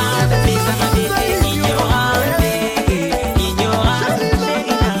Pooper.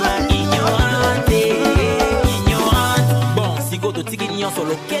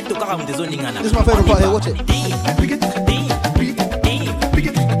 This is my favorite part here, watch it.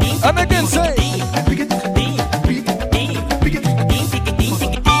 And again, say.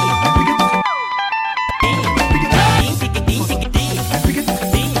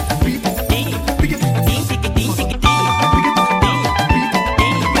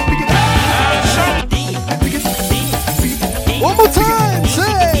 One more time, say.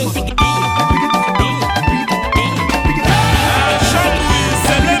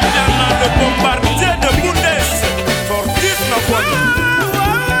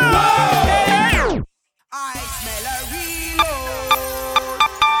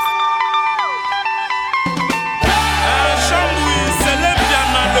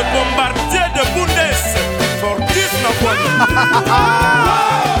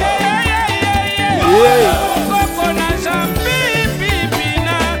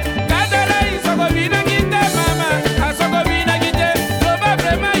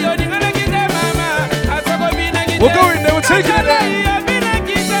 We're going there, we're taking it there.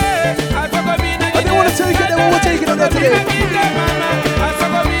 I didn't want to take it there, but we're taking it there today.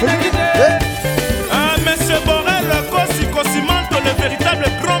 Monsieur Borel, Cosimanto, le véritable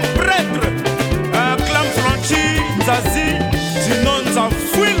grand prêtre. Clam Franchi, Zazie, sinon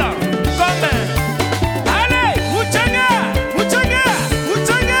Zafouila. Comme allez, Mouchanga,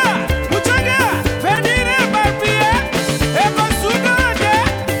 venire papier, et Basugade,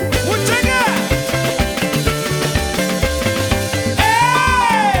 Mouchanga.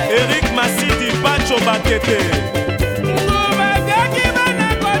 Eric Massidi, Pacho Bakete.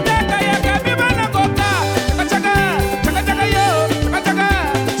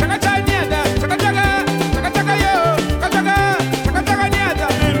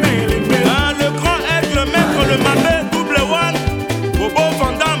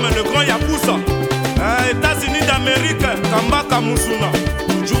 États-Unis d'Amérique, Kambaka Musuna,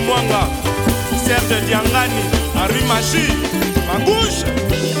 Djoumwanga, Serge Diangani, Harry Machi, Magouche,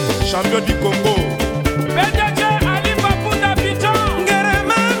 champion du Congo. PDG Ali Papouda Pichon.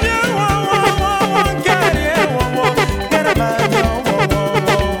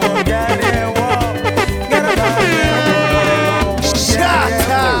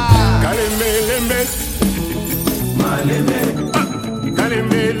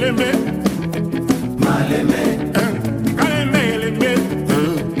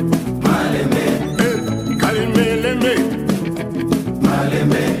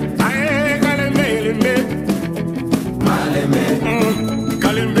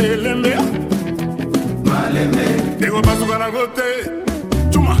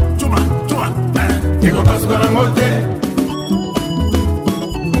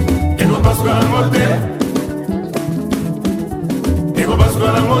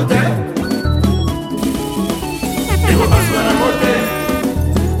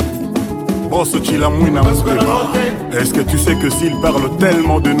 Est-ce que tu sais que s'ils parlent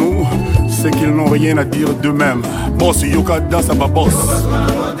tellement de nous, c'est qu'ils n'ont rien à dire d'eux-mêmes? Boss Yokada Sababoss,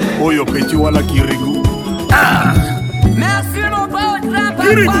 Oyo Petiwala Kirigu. Merci mon pote,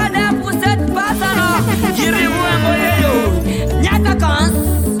 Rappada pour cette passe-là. Kirigu Mboyeyo, Nyakakans,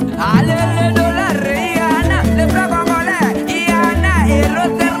 allez le dollar, Yana, le franc congolais, Yana, et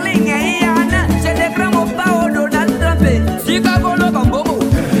Roterling, Yana, c'est les grands mots pas au Donald Trump. Sikagolo Bambomo,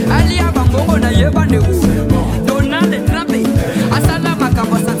 Alia Bambomo na Yebanegu.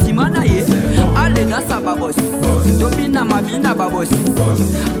 Allez dans sa babos, Domina Mabina babos,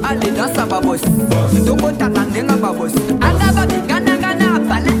 allez dans sa babos, Togo Tatandenga babos, Andaba Gana Gana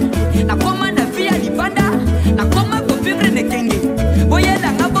Pala, na koma na via Libanda, na koma Kopivre Nekenge,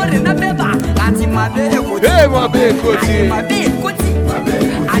 Boyela Nabore na Beba, Ati Mabe Koti, Mabe Koti, Mabe Koti,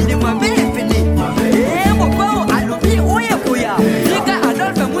 Ali Mabe Fini, Mopo Alubi Oye Koya, Liga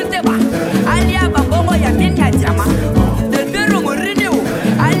Adolphe Muteba, Alia Bambomo ya Kenya Jama.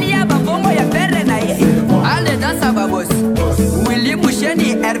 Willy Moucheni,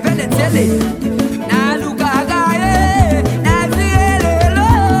 Hervé de Télé. Na Lugagaye, na Zielelo,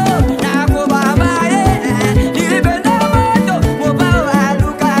 na Kobabaye, Libena Mato, Moba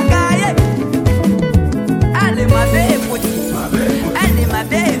Lugagaye. Allez, ma belle,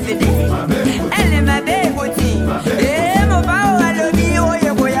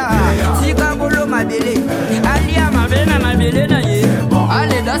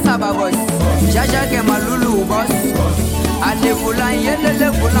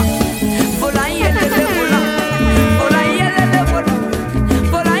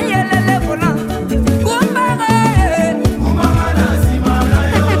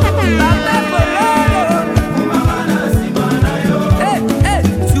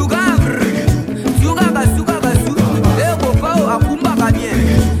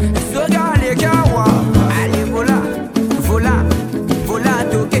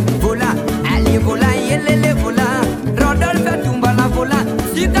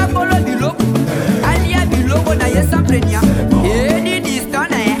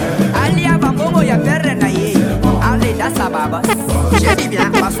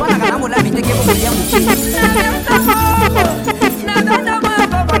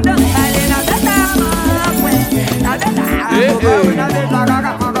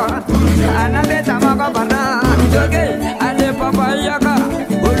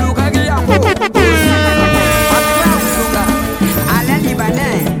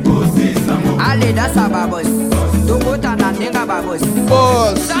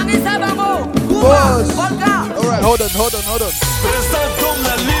 Boss. Sangi Sabango. Boss. Volga. Alright, hold on.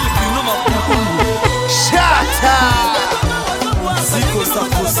 Shata. Zico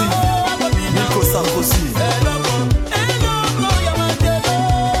Sarkozy. Nico Sarkozy.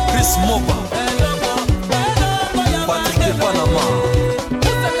 Chris Moba. Patrick de Panama.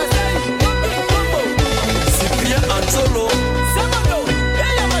 Cyprien Anzolo.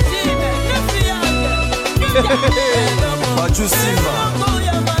 Baju Simba.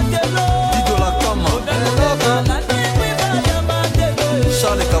 Dido la Kama.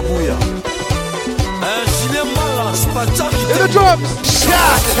 Charles Kabouya. Julien Malas, Pachak. In the drums.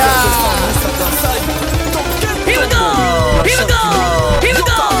 Shata. Here we go.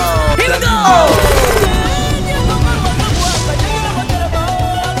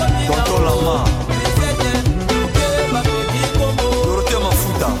 Tonton Lama. Dorothée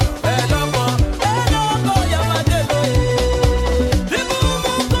Mafuta.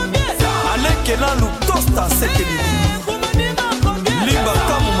 Alain Kenalu Tosta Sekelili. Limba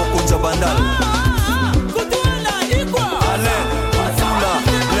Kamu Mokonja Bandal. Alain Azula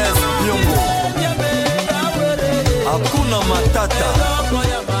Les Nyongo. Hakuna Matata.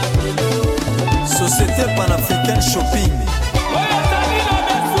 Société panafricaine shopping.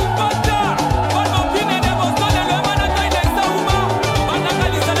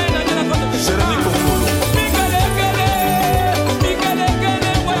 Jérémy Kongolo.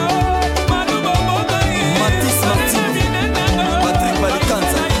 Mathis Martin. Patrick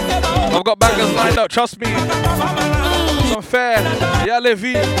Balikanza. I've got bangers lined up, trust me. Some fair. Yeah,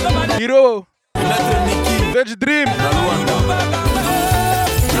 Levi. Hero. Veg Dream.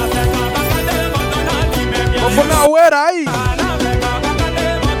 But for now, where are you?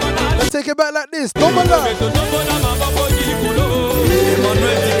 Let's take it back like this. Domala.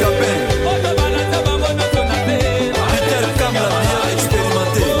 Emmanuel Dicapin. Peter Kamla bien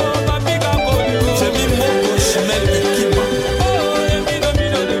expérimenté. Jimmy Moko Chimel Ikima.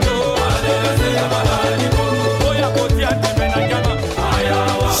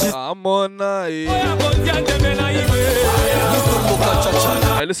 I'm on night.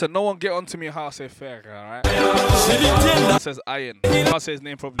 Hey, listen, no one get onto me how I say fair, alright? That says iron. I can't say his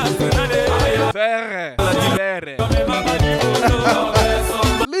name properly. Fair.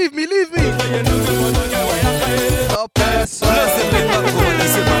 Leave me.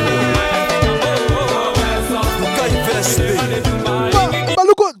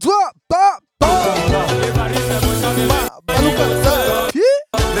 Baluko, drop,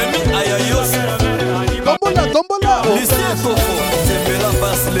 Dombola. Lucien Kofo, Zembela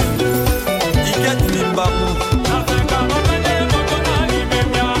Baslem. Igat Mimbamu.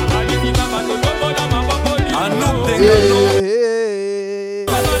 Anouk Dengano.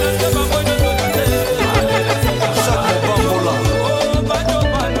 Jacques Bambola.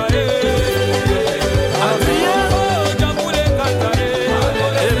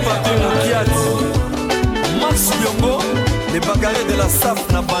 Epaté Moukiati. Max Biongo. Les bagarres de la SAF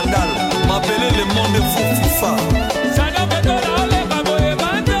na Bandal. M'appelez le monde fou FIFA.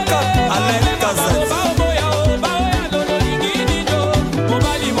 Alain Kazaz.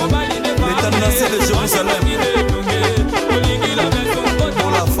 L'état national de Jérusalem.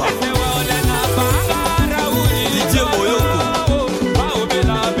 Pour la femme. Didier Boyoko.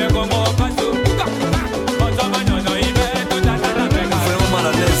 Vraiment mal à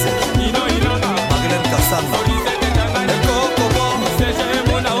l'aise. Magdalene Kassama.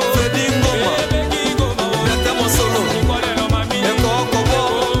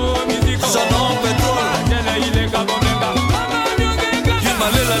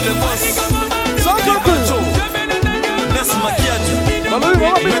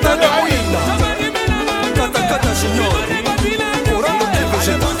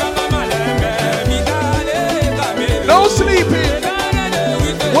 No sleeping.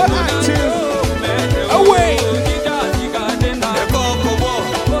 What active? Away.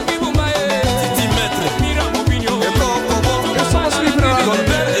 If someone's sleeping around,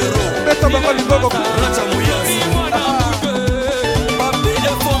 better than all you go.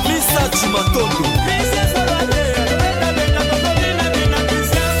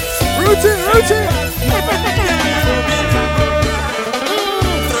 Routine.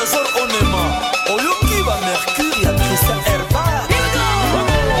 Trésor Onema. Oyoki va Mercure, ya Christian Herba.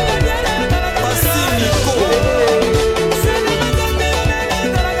 Basti Nico.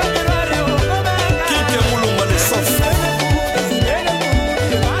 Kike Moulumba les Sof.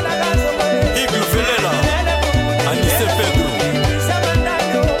 Igle Velen.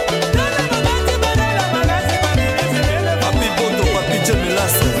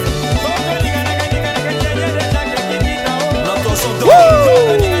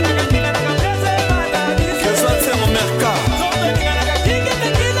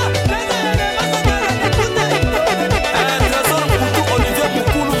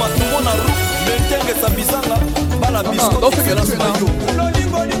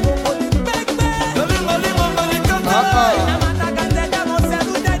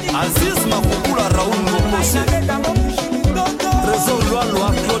 Aziz Makukula Raoul Ngomose Trésor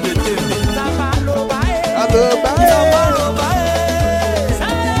Loi Claude Tembe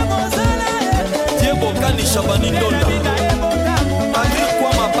Diego Kani Shabani Ndonda André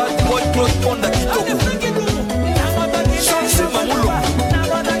Kwama Bad Boy Claude Ponda Kitoko Chance Mamulo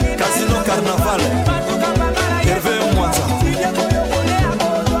Casino Carnaval Hervé Mwanza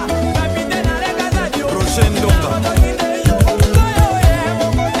Roger Ndonga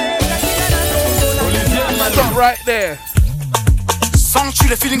Stop right there. Sens-tu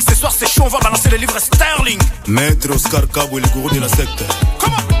les feelings ce soir c'est chaud, on va balancer les livres sterling. Maître Oscar Cabo et le gourou de la secte.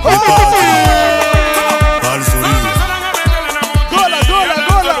 Comment? Alzori. Gola.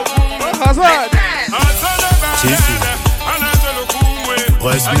 Hazard. Tifi.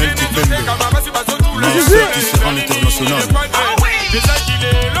 Presnel Kipembe. Marcel qui se rend l'international.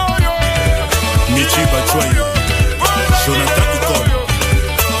 Michi Bachoy. Jonathan Icon.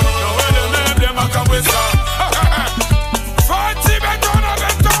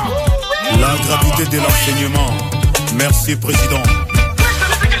 La gravité de l'enseignement. Merci président.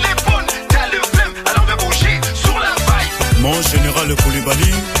 Mon général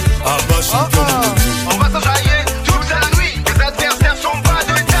Koulibaly, Abba champion de rugby. On va s'enjailler toute la nuit. Les adversaires sont pas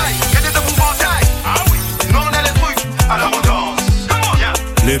de taille. Y'a des épouvantails. Ah oui, nous on a les trucs. Alors on danse. Comment? Viens.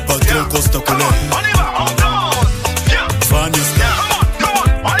 Les patrons Costa Colère. On y va, on danse. Viens. Vanessa.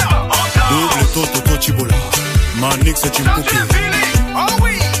 On y va, on danse. Double Toto Chibola. Manix et Chimpuki. Oh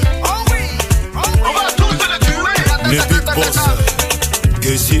oui, oh oui. On va tous se le tuer. Les Big Boss.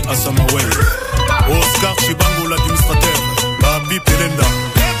 Gessi Asamaway. Oscar Chibango l'administrateur. Babi Pelenda.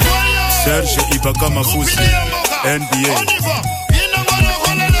 Serge Ibaka Mafouzi. NBA.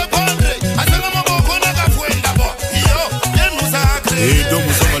 Et donc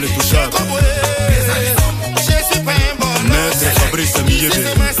nous sommes les touchables. Maître Fabrice Miyebe.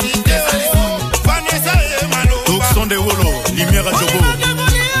 Toxon de Wolo, Lumière à Jobo.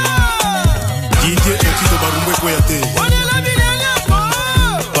 Didier Etito Barumbwe Koyate.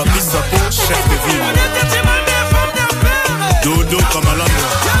 Papi Sapo, chef de ville. Dodo Kamalando.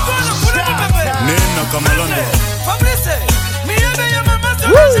 Nena Kamalando.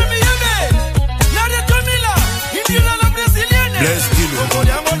 Blaise Dilo.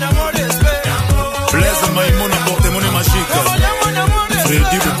 Blaise Maïmona porte-monnaie magique.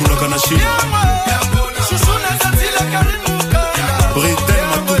 Freddy Bukula Kanashi. Britain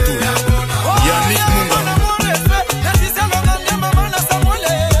Matutu. Yannick Munga.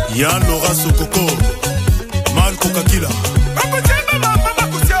 Yann Laura Sokoko. Malko Kakila.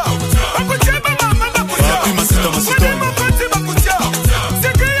 Papi Masita Masitone.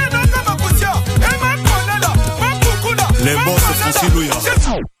 Les boss Francis Louya.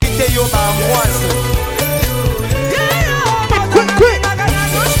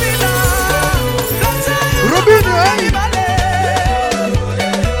 Robinho, hein?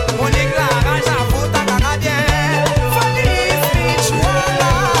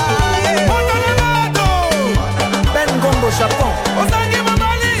 Ben Gombo Japon.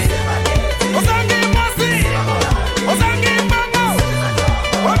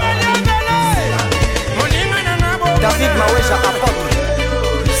 David Maweja apporte.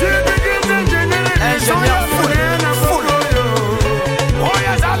 Ingénieur full. Paul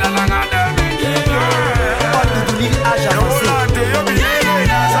âge avancé.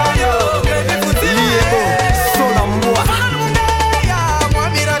 Liebo, Solamboa.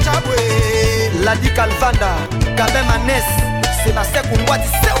 Ladi Calvanda, Kabem Anes, Sébastien Koumbouati,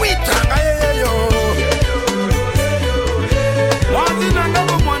 c'est oui.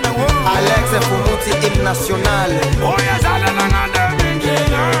 Alex Fomouti, hymne national.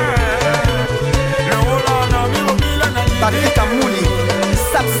 Patrick Amouli,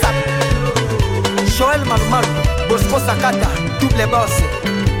 Sap Sap. Joël Malmal, Bosco Sakata, double boss.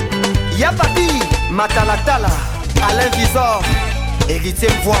 Yapati, Matalatala, Alain Visor,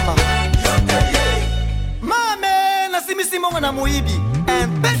 héritier Mvoama. Mame, nasimisi monga na moibi. Un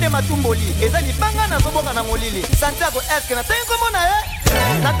peu de matumboli, ezali banga na zoboka na molili. Santiago eske na tengo mona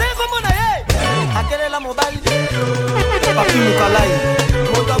Akelela mobali. Papi Mukalai,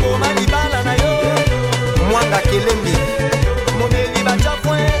 Moto Bomani bala na yo. Mwanga Kelembi, Momeli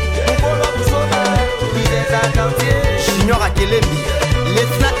Bachafouin, Mukolo Busoba, Lideza Kantier, Junior Akelembi,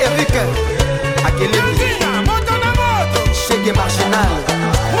 Lieutenant Eric Akelembi, Chege Marginal,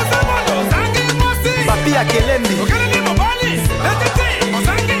 Papi Akelembi.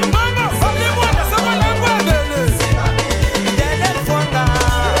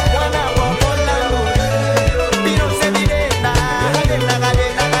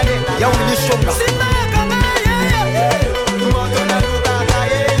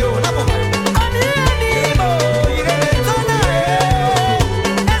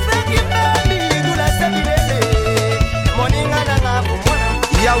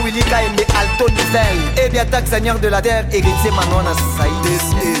 Tia Willy KMD Alto Diesel. Et bien taxe seigneur de la terre, héritier Manon à Saïd. This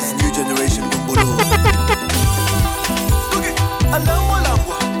is New Generation Gombolo.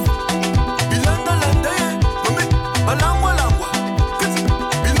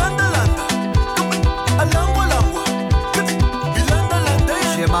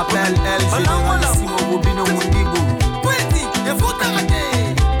 Je m'appelle El Généralissimo Bobino Mundigo. Weti, il faut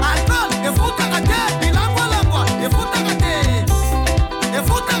t'arrêter. Alcool, il faut t'arrêter. Bilangwa, il faut t'arrêter. Il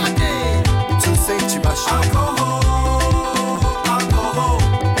faut t'arrêter. Tu sais que tu vas chier.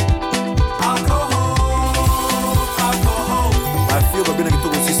 I feel we're gonna get to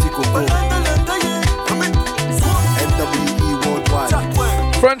Sisi Coco. NWE Worldwide.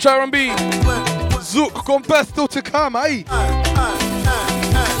 French R&B. Zouk, Compesto to come, aïe.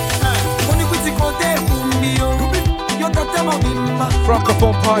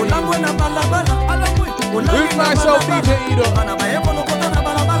 Francophone party. With myself, DJ Edo.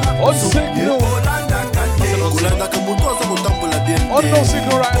 On signal. On no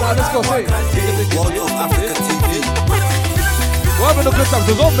signal right now, let's go say. World of Africa TV. We're having a good time.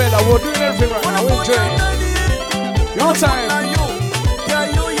 There's on man, we're doing everything right now. We're enjoying. Your time.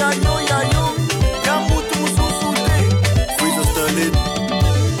 Freezer Sterling.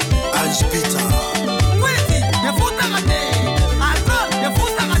 Ange Peter.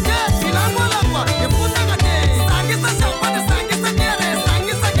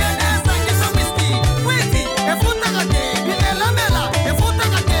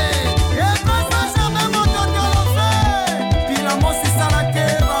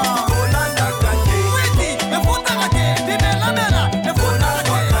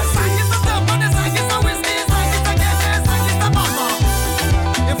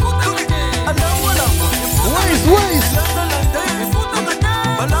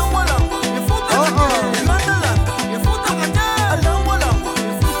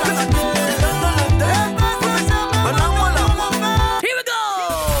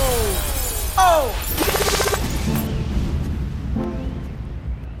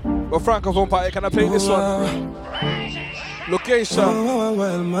 Francophone party, can I play this one? Location.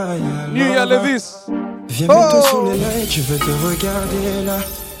 New Year Levis. Viens bientôt sur les lights, je veux te regarder là.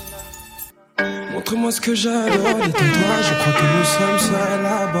 Montre-moi ce que j'adore, détends-toi, je crois que nous sommes seuls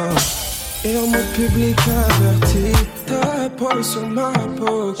là-bas. Et en mode public averti, ta peau sur ma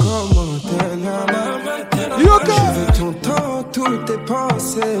peau, comment t'es là. Je veux ton temps, toutes tes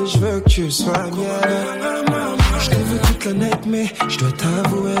pensées, je veux que tu sois mienne. Je te veux toute la night, mais je dois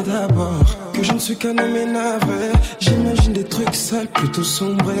t'avouer d'abord que je ne suis qu'un homme énervé. J'imagine des trucs sales, plutôt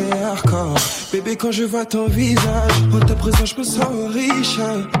sombres et hardcore. Bébé, quand je vois ton visage, en ta présence, je me sens riche.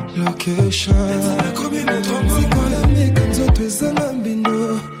 Location. C'est quoi la mienne, comme ça, tu es un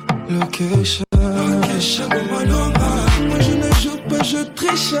bambino. Location. Moi je ne joue pas, je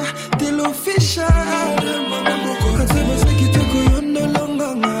triche. T'es l'official. Quand c'est moi qui te couillonne de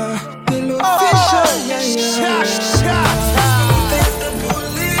l'onganga. T'es l'official.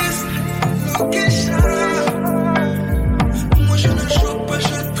 Moi je ne joue pas,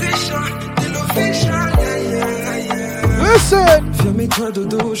 je triche. T'es l'official. Listen. Ferme-toi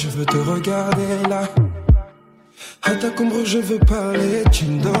dodo, je veux te regarder là. À ta combre je veux parler, tu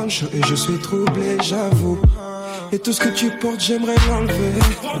me donnes chaud et je suis troublé, j'avoue. Et tout ce que tu portes, j'aimerais l'enlever.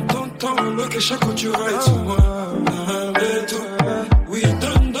 Prends ton temps, look, et chaque fois tu rides sur moi. Oui,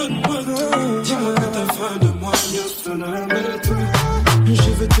 donne-moi tout. Dis-moi que t'as faim de moi. Je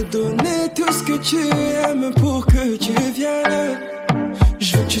veux te donner tout ce que tu aimes pour que tu viennes.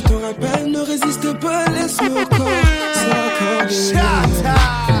 Je veux que tu t'en rappelles, ne résiste pas, laisse-moi encore s'accorder.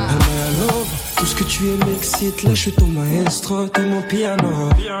 Tout ce que tu aimes m'excite, là je suis ton maestro, t'es mon piano.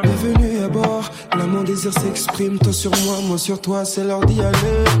 Bienvenue à bord, là mon désir s'exprime, toi sur moi sur toi, c'est l'heure d'y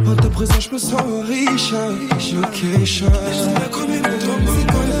aller. En ta présence je me sens riche, location. C'est quoi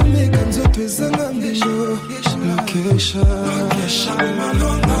la mec, comme ça tu es un homme des jours. Location.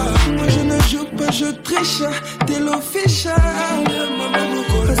 Moi je ne joue pas, je triche, t'es l'official.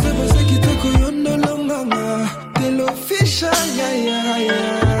 C'est pour ça qui te couillonne de l'onganga. T'es l'official,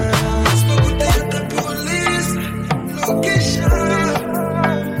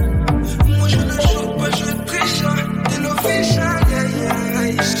 Moi je ne joue pas, je triche. T'es l'official,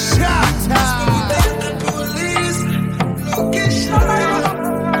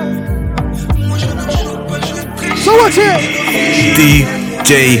 Moi je ne joue pas, je triche. So what's it?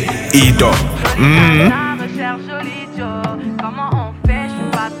 DJ Edo. Comment on fait, je suis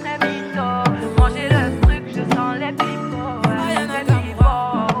pas très mytho. Manger le truc, je sens les picots.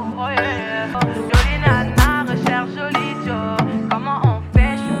 Jolie nana, recherche joli Joe. Comment on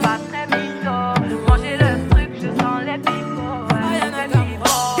fait, je suis pas très mytho. Manger le truc, je sens les picots.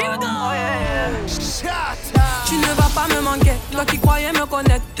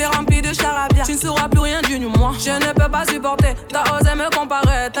 peux pas supporter. T'as osé me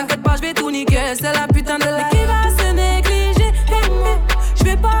comparer, t'inquiète pas, je vais tout niquer. C'est la putain de la qui va se négliger. Je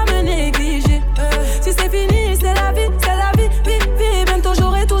vais pas me négliger. Si c'est fini, c'est la vie, vie. Bientôt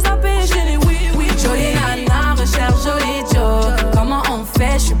j'aurai tout zappé. Chérie, oui. Jolie nana, recherche joli Joe. Comment on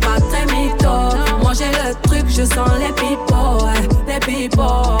fait, je suis pas très mytho. Moi j'ai le truc, je sens les pipeaux. Les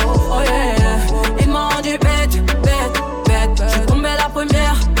pipeaux, oh yeah. Ils m'ont rendu bête. Je suis tombé la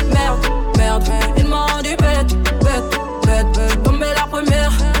première, merde. Ils m'ont rendu bête. Je suis tombé la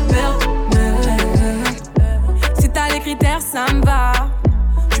première, merde. Si t'as les critères, ça me va.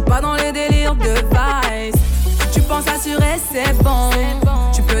 J'suis pas dans les délires de vice. Tu penses assurer, c'est bon.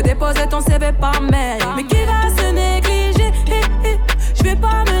 Tu peux déposer ton CV par mail. Mais qui va se négliger? Je vais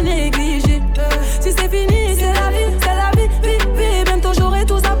pas me négliger. Si c'est fini, c'est la vie, vie. Bientôt j'aurai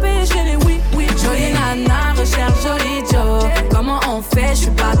tout zappé, chérie, oui. Jolie nana, recherche joli Joe. Comment on fait, je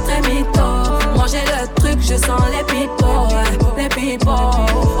suis pas très mytho. Moi j'ai le truc, je sens les pipeaux.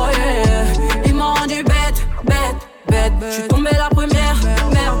 Oh yeah. Ils m'ont rendu bête. Je suis tombé la première,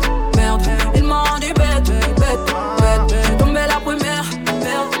 merde. Ils m'ont rendu bête. Je suis tombé la première,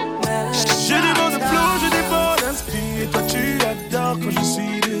 merde. J'ai des bons de flow, j'ai des bons d'inspi. Et toi tu adores quand je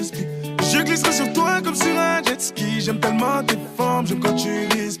suis risqué. Je glisserai sur toi comme sur un jet ski. J'aime tellement tes formes, j'aime quand tu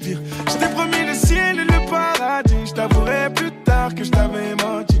respires. Je t'ai promis le ciel et le paradis. Je t'avouerai plus tard que je t'avais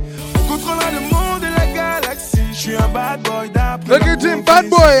menti. On contrôlera le monde et la galaxie. Je suis un bad boy d'après. Look at him, bad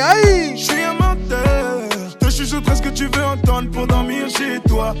boy, aïe. Je suis un menteur. Je te chuchoterai ce que tu veux entendre pour dormir chez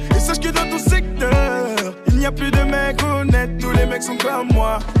toi. Et sache que dans ton secteur, il n'y a plus de mecs honnêtes. Tous les mecs sont comme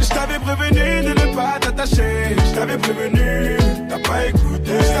moi. Je t'avais prévenu de ne pas t'attacher. Je t'avais prévenu, t'as pas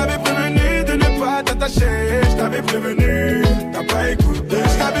écouté. Je t'avais prévenu de ne pas t'attacher. Je t'avais prévenu, t'as pas écouté.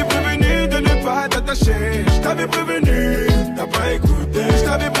 Je t'avais prévenu de ne pas t'attacher. Je t'avais prévenu, t'as pas écouté. Je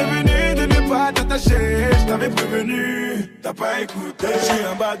t'avais prévenu de ne pas t'attacher. Je t'avais prévenu, t'as pas écouté. Je suis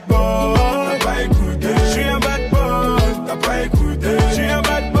un bad boy, t'as pas écouté. Je suis un bad boy, t'as pas écouté. Je suis un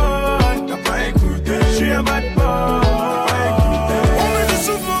bad boy, t'as pas écouté. Je suis un bad boy, t'as pas écouté. On me dit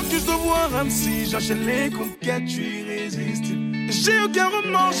souvent que je dois voir un psy. J'enchaîne les conquêtes, je suis irrésistible. J'ai aucun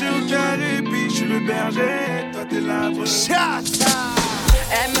remords, j'ai aucun répit. Je suis le berger, toi t'es l'arbre.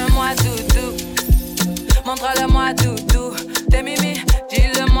 Aime-moi doudou, montre-le-moi doudou. T'es mimi,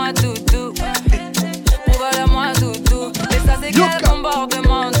 dis-le-moi doudou. Prouve-le-moi doudou. Et ça c'est quel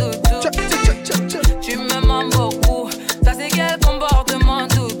comportement doudou. Tu me mens beaucoup. Ça c'est quel comportement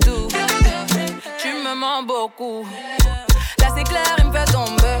doudou. Tu me mens beaucoup. Là c'est clair, il me fait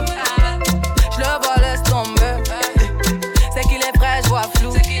tomber. Je le vois, laisse tomber. C'est qu'il est frais, je vois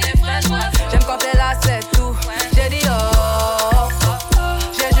flou. J'aime quand t'es là, c'est tout. J'ai dit oh.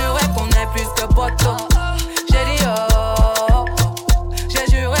 J'ai juré qu'on est plus que poteau. J'ai dit oh. J'ai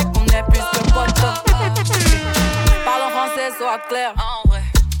juré qu'on est plus que poteau. Parle en français, sois clair.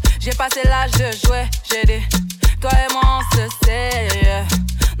 J'ai passé l'âge de jouer. J'ai dit toi et moi on se sait.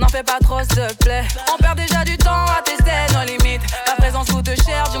 N'en fais pas trop, s'il te plaît. On perd déjà du temps à tester nos limites. Ta présence coûte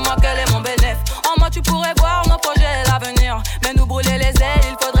cher, dis-moi quel est mon bénéfice. En moi tu pourrais voir nos projets et l'avenir. Mais nous brûler les ailes,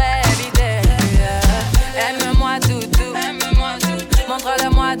 il faudrait éviter. Aime-moi doudou,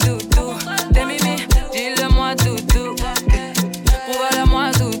 montre-le-moi doudou. T'es mimi, dis-le-moi doudou.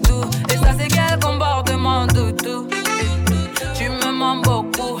 Prouve-le-moi doudou. Et ça c'est quel comportement doudou. Tu me mens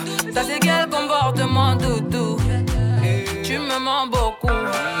beaucoup. Ça c'est quel comportement doudou. Tu me mens beaucoup.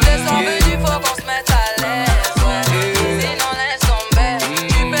 Désormais il faut qu'on se mette à l'aise, ouais. Sinon laisse tomber.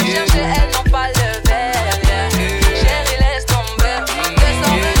 Tu peux chercher, elles n'ont pas le verre, yeah. Chérie laisse tomber.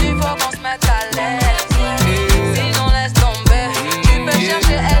 Désormais il faut qu'on se mette à l'aise, ouais. Sinon laisse tomber. Tu peux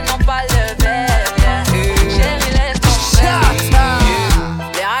chercher, elles n'ont pas le verre, yeah. Chérie laisse tomber.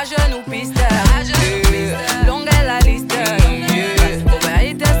 Les rageux nous pistent. Longue est la liste. Pour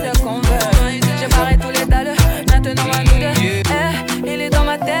vérité c'est qu'on veut. J'ai barré tous les dalles. Maintenant à nous deux. Il est dans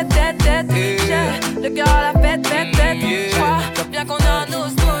ma tête. J'ai le cœur à la fête. J'crois bien qu'on a nous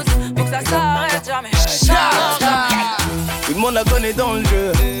tous. Faut que ça s'arrête jamais. Tout le monde la connaît dans le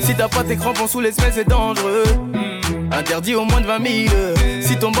jeu. Si t'as pas tes crampons sous les semelles, c'est dangereux. Interdit au moins de 20 000.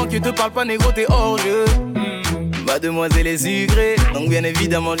 Si ton banquier te parle pas négro, t'es hors jeu. Mademoiselle est sucrée, donc bien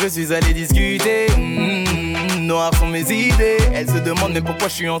évidemment je suis allé discuter. Noires sont mes idées. Elle se demande mais pourquoi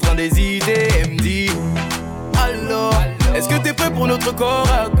je suis en train d'hésiter. Elle me dit alors, est-ce que t'es prêt pour notre corps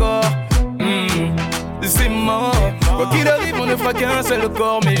à corps? C'est mort. Quoi qu'il arrive, on ne fera qu'un seul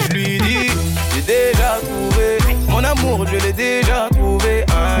corps. Mais je lui dis, j'ai déjà trouvé mon amour, je l'ai déjà trouvé.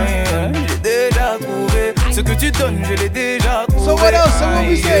 J'ai déjà trouvé ce que tu donnes, je l'ai déjà trouvé. So what else? So what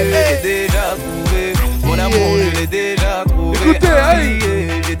we say? J'ai déjà trouvé mon amour, je l'ai déjà trouvé.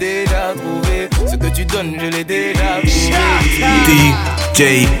 Écoutez, j'ai déjà trouvé ce que tu donne, je l'ai déjà vu.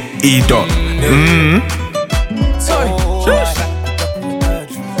 DJ E-Dot.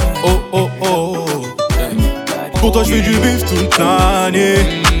 Pour toi je fais du bif toute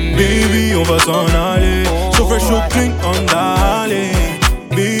l'année. Baby on va s'en aller. So fresh so clean on d'aller.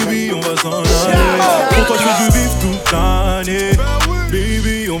 Baby on va s'en aller. Pour toi je fais du bif toute l'année.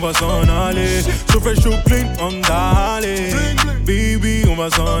 Baby on va s'en aller. So fresh so clean on d'aller. Baby on va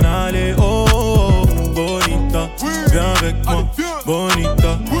s'en aller. Oh, oh, bonita, viens avec moi.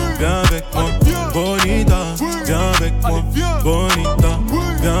 Bonita, viens avec moi. Bonita, viens avec moi. Bonita,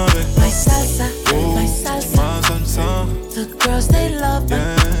 viens avec moi. My salsa, my salsa, my salsa. The girls they love me.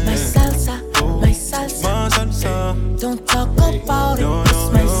 My salsa, my salsa, my salsa. Don't talk about it. It's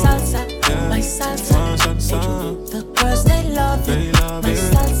my salsa, my salsa, my salsa. The girls they love me. My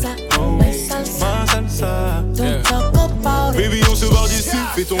salsa, my salsa, my salsa. Don't talk about it. Baby, on se barre d'ici,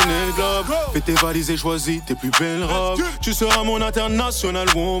 fais ton aile globe. Fais tes valises et choisis tes plus belles robes. Tu seras mon international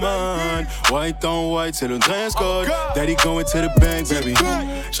woman. White on white, c'est le dress code. Daddy going to the bank, baby.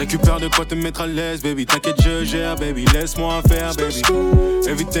 Je récupère de quoi te mettre à l'aise, baby. T'inquiète, je gère, baby. Laisse-moi faire, baby.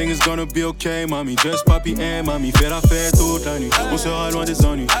 Everything is gonna be okay, mami. Just papi and mami. Fais la fête toute la nuit. On sera loin des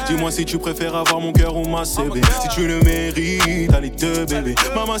ennuis. Dis-moi si tu préfères avoir mon cœur ou ma CB. Si tu le mérites, allez deux, bébé.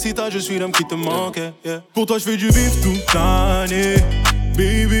 Mamacita, je suis l'homme qui te manque. Yeah. Pour toi, je fais du bif toute l'année.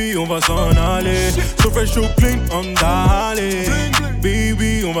 Baby, on va s'en aller. So fresh, so clean, on d'aller.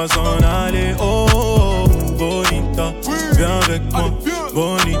 Baby, on va s'en aller. Oh, oh, bonita, viens avec moi.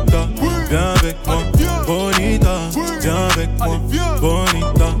 Bonita, viens avec moi. Bonita, viens avec moi.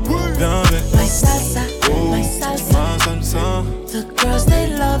 Bonita, viens avec moi. My salsa, my salsa, my salsa. The girls they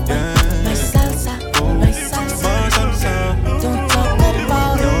love me. My salsa, my salsa, my salsa. Don't talk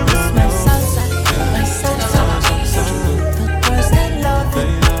about it. It's my salsa, my salsa. The girls they love me.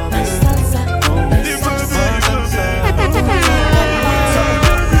 My salsa, my salsa. Don't talk about it.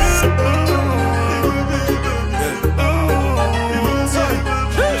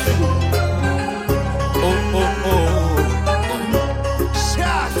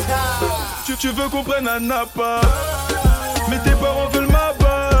 Tu veux qu'on prenne un appart, mais tes parents veulent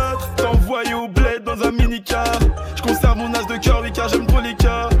m'abattre. T'envoyer au bled dans un mini-car. Je conserve mon as de cœur, oui, car j'aime trop les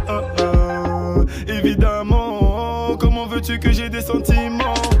cas. Évidemment, comment veux-tu que j'ai des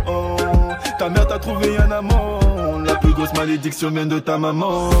sentiments? Ta mère t'a trouvé un amant. La plus grosse malédiction vient de ta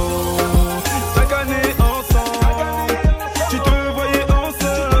maman. 5 années ensemble, tu te voyais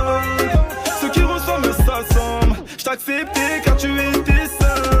ensemble. Ce qui ressemble s'assemble. Je t'acceptais car tu étais seul.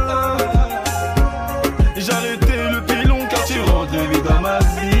 J'ai arrêté le pilon car tu rentres vite dans ma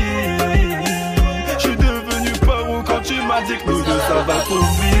vie. Je suis devenu paro quand tu m'as dit que nous deux ça va trop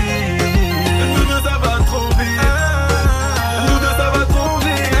vite. Nous deux ça va trop vite. Nous deux ça va trop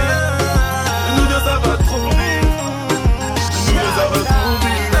vite. Nous deux ça va trop vite. Nous deux ça va trop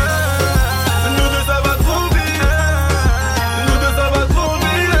vite. Nous deux ça va trop vite. Nous deux ça va trop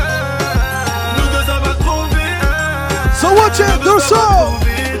vite. Nous deux ça va trop vite. So watch it, do so.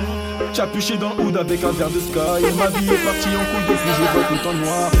 Capuché dans le hood avec un verre de sky. Et ma vie est partie en couille depuis je vois tout en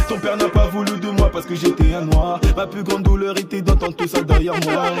noir. Ton père n'a pas voulu de moi parce que j'étais un noir. Ma plus grande douleur était d'entendre tout ça derrière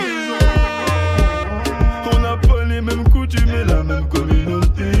moi. On n'a pas les mêmes coutumes et la même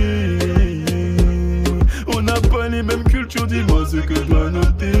communauté. On n'a pas les mêmes cultures, dis-moi ce que je dois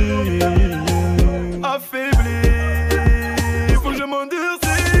noter. Affaibli, faut que je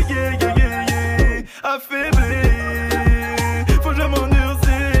m'endurcis, yeah, yeah, yeah, yeah. Affaibli, faut que je m'endurcis.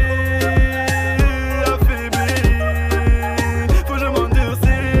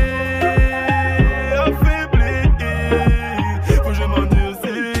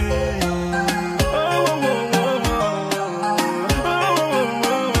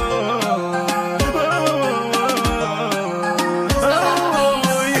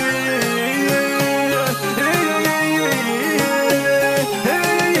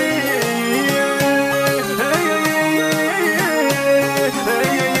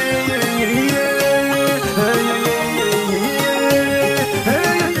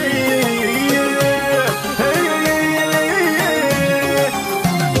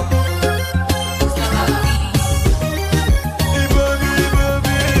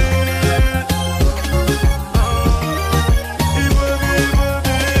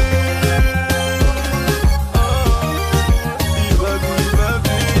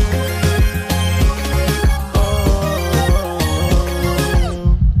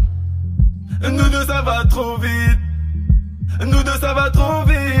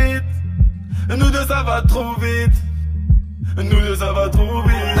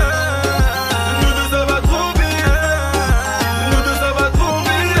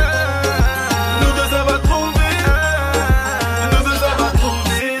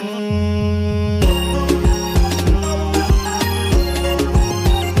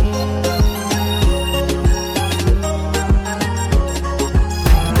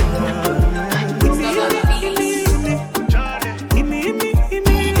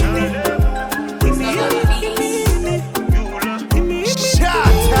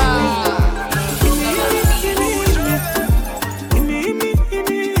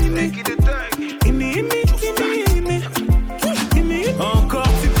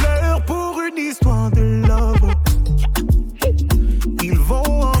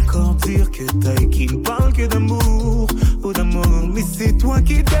 que t'as et qui ne parle que d'amour, ou d'amour. Mais c'est toi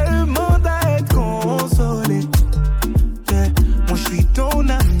qui demande à être consolé. Moi je suis ton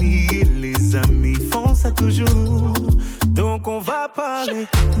ami, et les amis font ça toujours. Donc on va parler.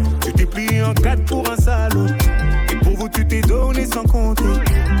 Tu t'es plié en quatre pour un salaud, et pour vous tu t'es donné sans compter.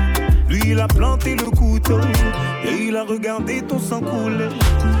 Lui il a planté le couteau, et il a regardé ton sang couler.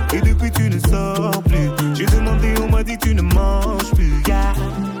 Et depuis tu ne sors plus. J'ai demandé, on m'a dit tu ne manges plus, yeah.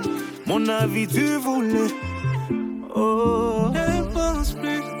 Mon avis tu voulais. Oh, ne pense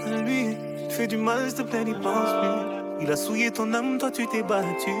plus à lui. Fais du mal, s'il te plaît, n'y pense plus. Il a souillé ton âme, toi tu t'es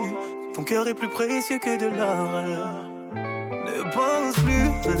battu. Ton cœur est plus précieux que de l'or. Ne pense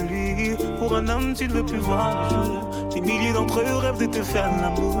plus à lui. Pour un homme tu ne veux plus voir le jour. Des milliers d'entre eux rêvent de te faire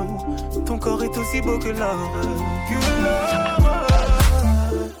l'amour. Ton corps est aussi beau que l'or. Que l'or.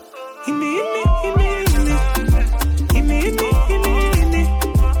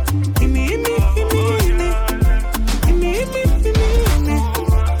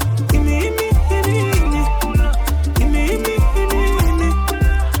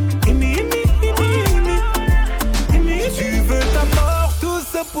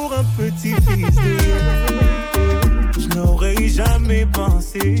 Pour un petit fils de... Je n'aurais jamais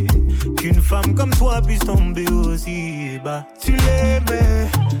pensé qu'une femme comme toi puisse tomber aussi bas. Tu l'aimais,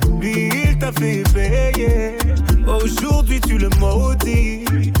 lui il t'a fait payer. Aujourd'hui tu le maudis.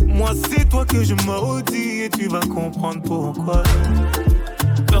 Moi c'est toi que je maudis. Et tu vas comprendre pourquoi.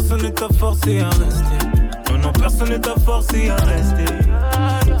 Personne ne t'a forcé à rester. Non, non, personne ne t'a forcé à rester.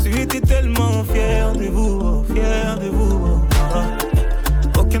 Tu étais tellement fier de vous, fier de vous.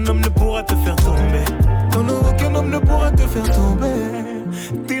 Aucun homme ne pourra te faire tomber. Non, non, aucun homme ne pourra te faire tomber.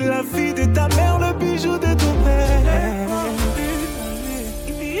 T'es la fille de ta mère, le bijou de ton père.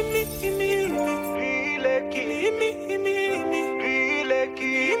 Lui, il est qui? Lui, il est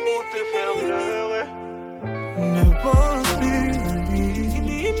qui pour te faire pleurer? Ne pense plus à lui.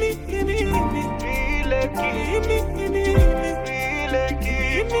 Lui, il est qui? Lui, il est qui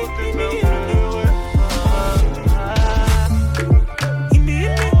pour te faire pleurer?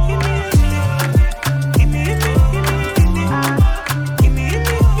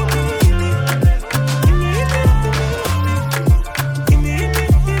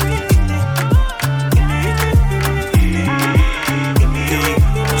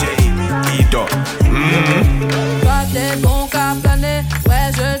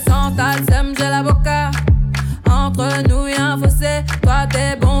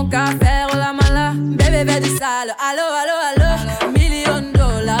 Allo, allo, allo,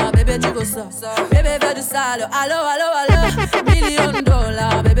 $1,000,000, bébé tu veux ça. Bébé veut du sale, allo, allo, allo,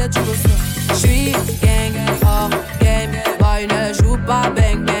 $1,000,000, bébé tu veux ça. J'suis gang, hors game, boy ne joue pas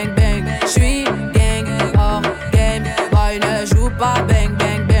bang, bang, bang. J'suis gang, hors game, boy ne joue pas bang,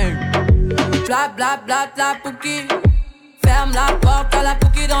 bang, bang. Bla, bla, bla, bla, pouki. Ferme la porte à la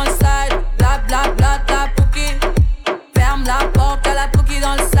pouki dans le side. Bla, bla, bla, bla, pouki. Ferme la porte à la pouki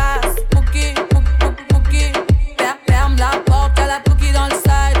dans le sas. Pouki, pouki. Ferme la porte à la pouki dans le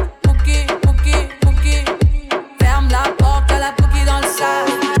side. Pouki, pouki. Ferme la porte à la pouki dans le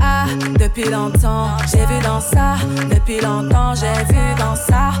side. Ah, depuis longtemps, j'ai vu dans ça. Depuis longtemps, j'ai vu dans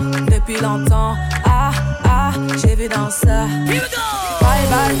ça. Depuis longtemps, ah, j'ai vu dans ça. Bye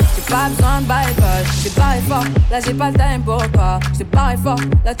bye, j'ai pas besoin de bye bye. J'ai pas fort, là j'ai pas le time pour toi. J'ai pas fort,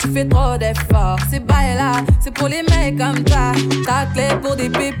 là tu fais trop d'efforts. C'est bye là, c'est pour les mecs comme ça. Ta clé pour des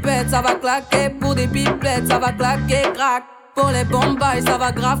pipettes, ça va claquer. Pour des pipettes, ça va claquer, crack. Pour les bombes, ça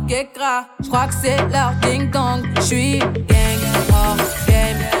va grave qu'écra. J'crois que c'est leur ding dong. J'suis gang, hors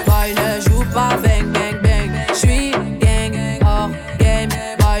game. Boy ne joue pas bang bang bang. J'suis gang, hors game.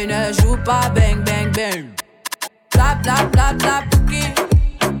 Boy ne joue pas bang bang bang. Bla bla bla bla pouki.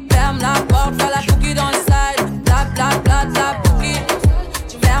 Ferme la porte à la pouki dans le side. Bla bla bla bla pouki.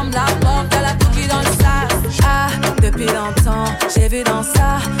 Ferme la porte à la pouki dans le side. Ah, depuis longtemps, j'ai vu dans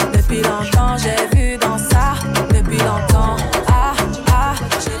ça. Depuis longtemps, j'ai vu dans ça. Depuis longtemps, ah,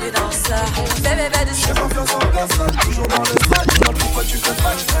 j'ai vu dans ça. Bébé, bébé, j'ai confiance en personne, toujours dans le sale. Dis-moi pourquoi tu fais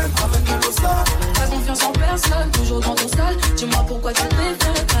pas, je traîne avec de l'eau sale. T'as confiance en personne, toujours dans ton sale. Dis-moi pourquoi tu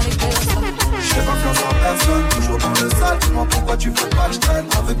préfères être avec de l'eau sale. J'ai confiance en personne, toujours dans le sale. Dis-moi pourquoi tu fais pas, je traîne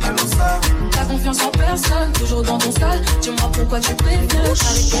avec de l'eau sale. T'as confiance en personne, toujours dans ton sale. Dis-moi pourquoi tu préfères être avec de l'eau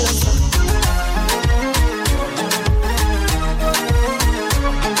sale.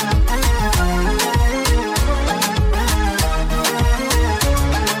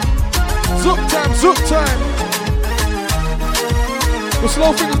 Zook time. We'll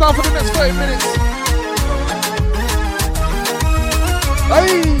slow things down for the next 30 minutes.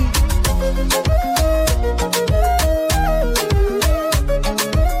 Hey!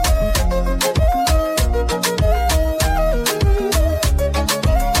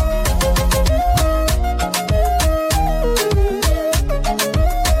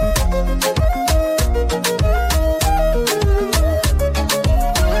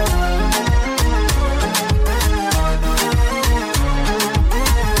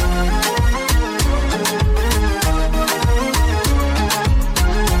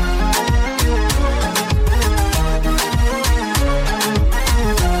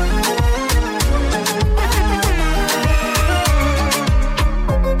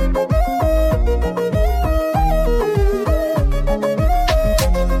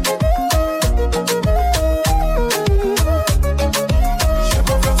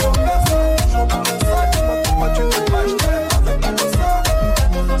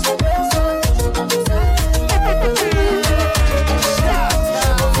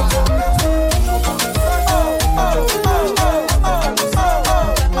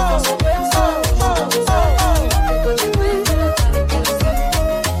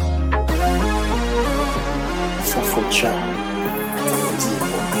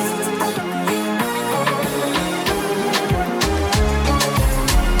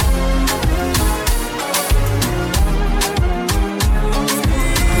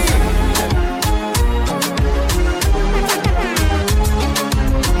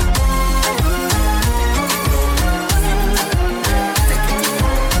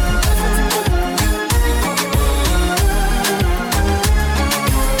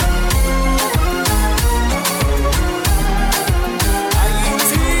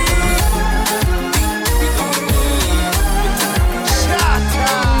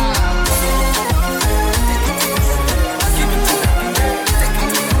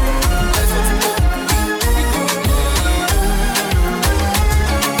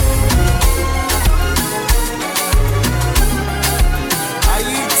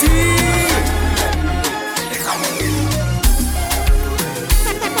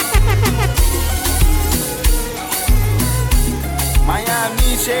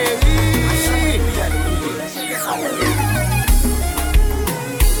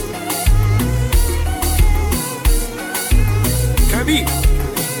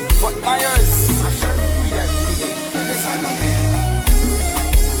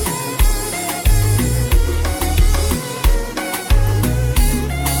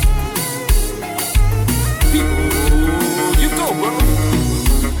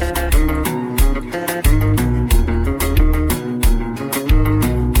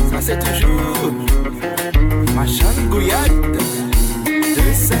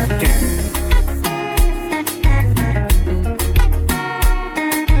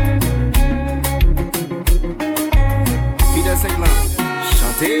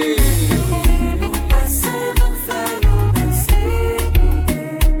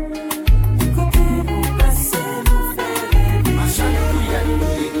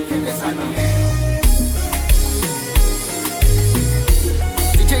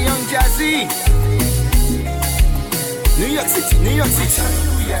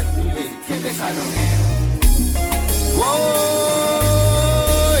 Montréal.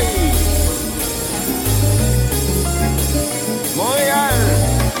 Montréal,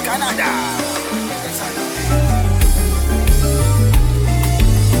 Canada.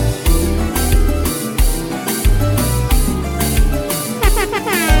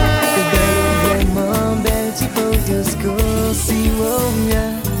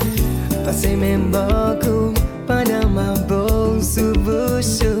 Passez même beaucoup pendant ma beau sous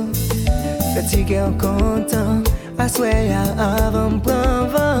bouche. Fatigué en content, assoyé avant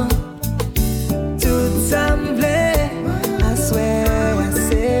prendre. Tout semblait assoyé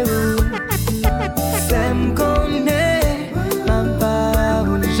assez où. Ça me connaît, ma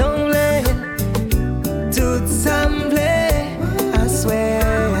parole jonglée. Tout semblait assoyé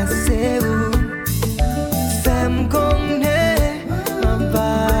assez où. Ça me connaît, ma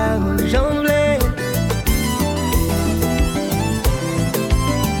parole jonglée.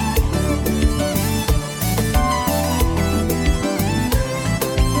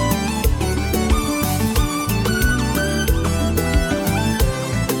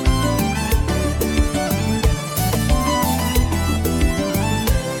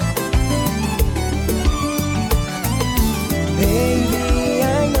 Baby,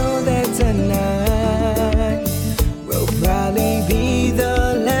 I know that tonight will probably be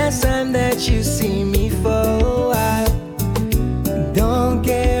the last time that you see me for a while. Don't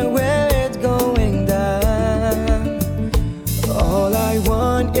care where it's going down. All I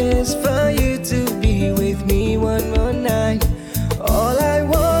want is for you to be with me one more night. All I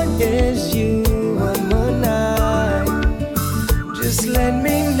want is you one more night. Just let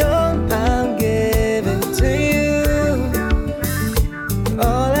me know I'll give it to you.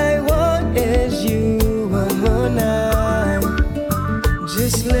 All I want is you one more night.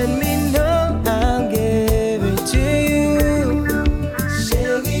 Just let me know I'll give it to you.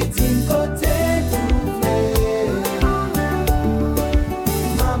 Chérie, dis côté d'ouvrir.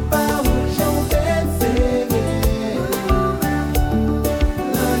 Ma parole, j'en vais fermer.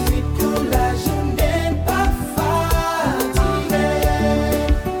 La nuit, toute la journée, pas fatiguée.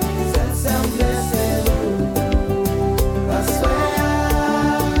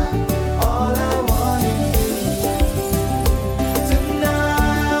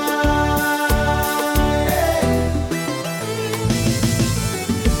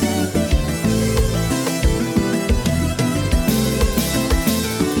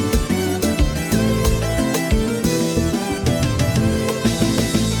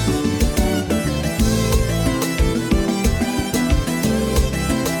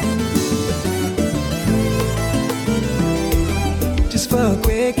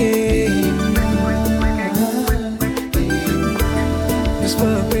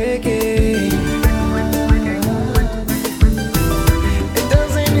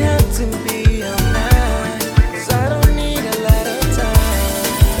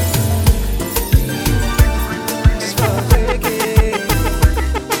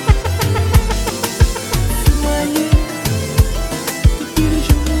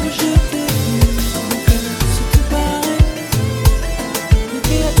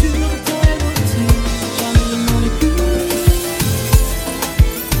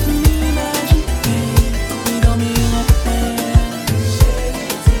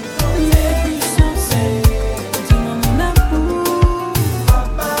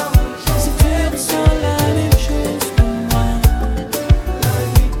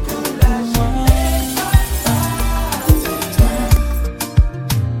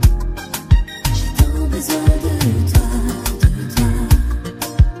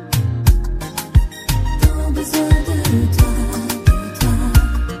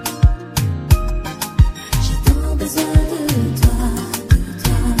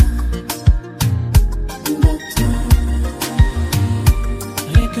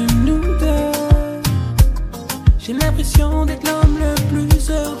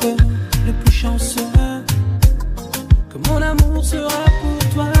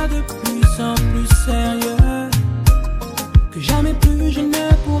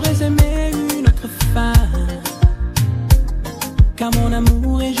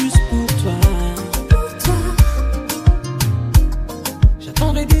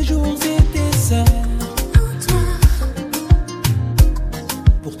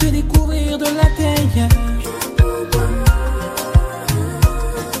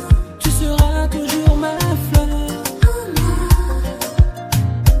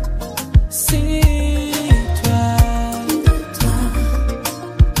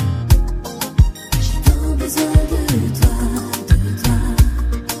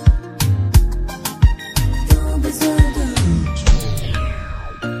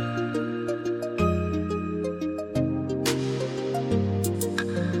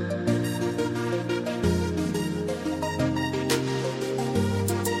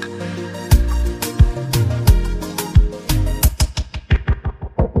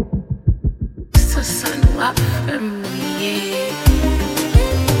 ça nous a fait mouiller.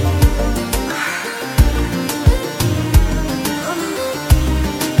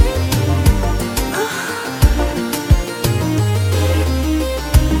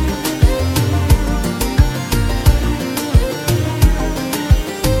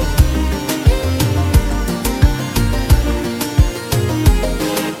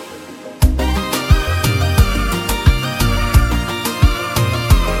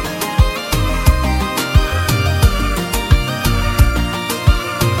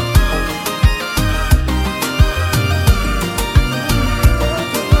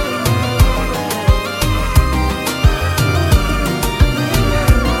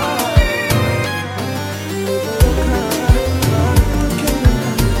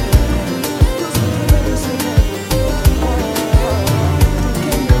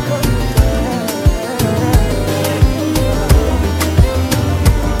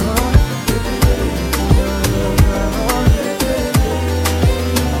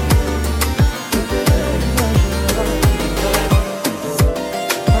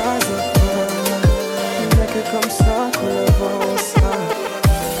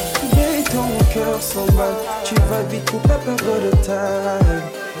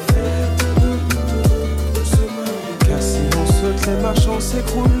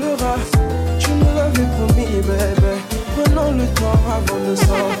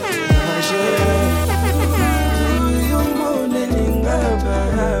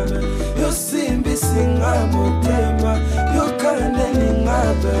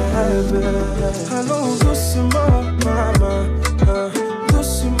 Allons doucement, maman,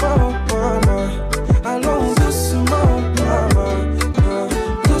 doucement, maman. Allons doucement, maman,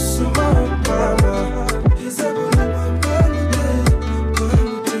 doucement, maman.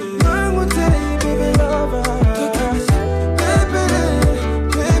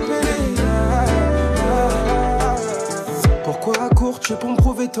 Pourquoi cours-tu pour me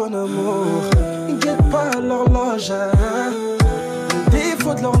prouver ton amour? Guette pas l'horloge, le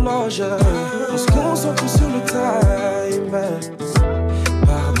défaut de l'horloge. On se concentre sur le time.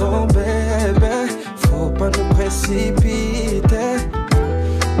 Pardon bébé, faut pas nous précipiter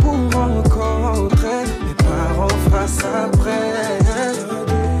pour rencontrer mes parents face après.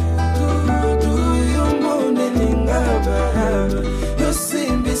 Yo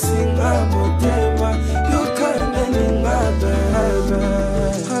simbi singa motema, yo kanelinga bébé.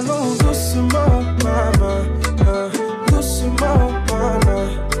 Allons doucement maman, doucement maman.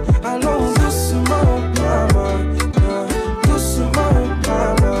 Allons doucement maman, doucement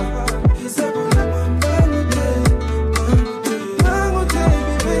maman. Isabelle mambanute, mamute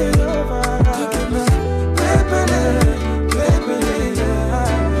bébé lova. Bébé,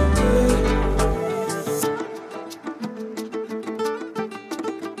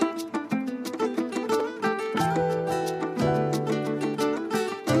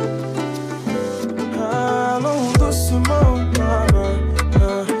 allons doucement maman,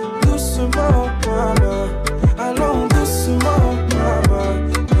 doucement maman. Allons doucement maman,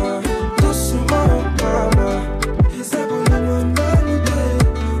 doucement maman. Isabelle mambanute,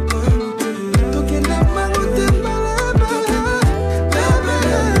 tokende mamute malaba.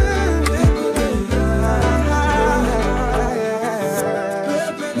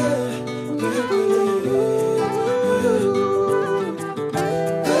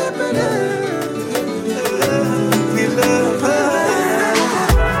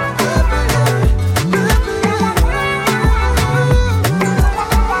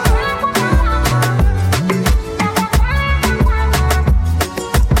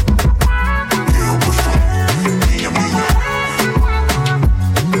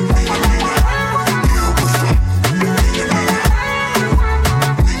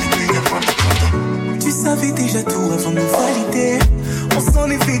 Tu savais déjà tout avant de nous valider. On s'en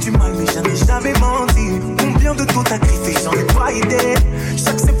est fait du mal mais jamais menti. Combien de taux t'as griffé, j'en ai pas idée.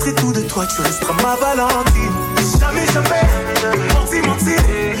 J'accepterai tout de toi, tu resteras ma Valentine. Jamais, menti,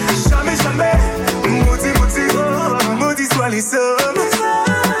 jamais, maudit soit les hommes.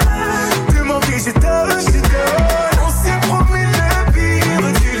 De mentir, je donne. On s'est promis le pire,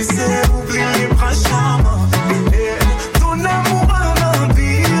 tu le sais, oublie les bras charmants. Ton amour un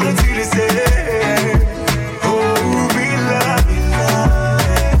empire, tu le sais. Hey!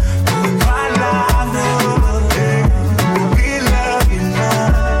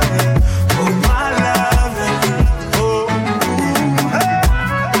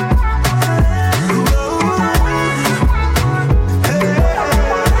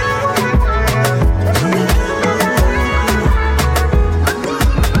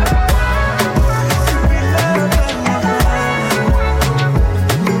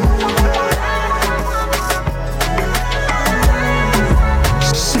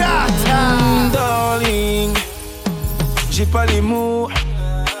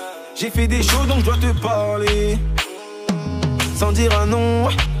 J'ai fait des choses dont je dois te parler. Sans dire un nom,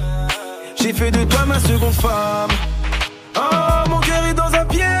 j'ai fait de toi ma seconde femme. Oh, mon cœur est dans un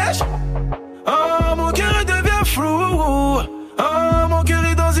piège. Oh, mon cœur devient flou. Oh, mon cœur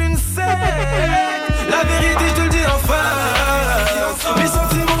est dans une scène. La vérité, je te le dis en face. Mes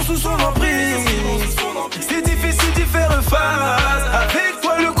sentiments sous son emprise. C'est difficile d'y faire face. Avec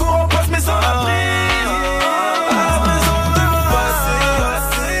toi, le courant passe, mais sans la prise. À présent, de mon passé.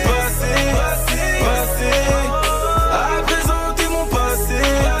 À présent, de mon passé.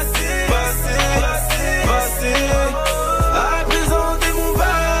 À présent, de mon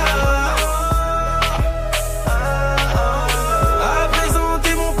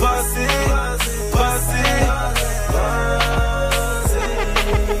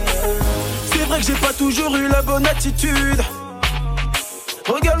j'ai pas toujours eu la bonne attitude.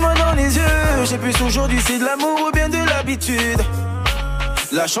 Regarde-moi dans les yeux, j'ai plus aujourd'hui c'est de l'amour ou bien de l'habitude.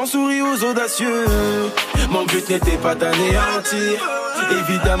 La chance sourit aux audacieux. Mon but n'était pas d'anéantir.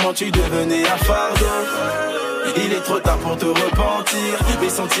 Évidemment tu devenais un fardeau. Il est trop tard pour te repentir. Mes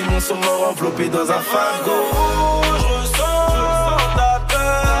sentiments sont morts enveloppés dans un fardeau. Oh, je ressens ta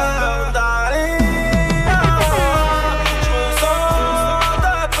peur d'aller.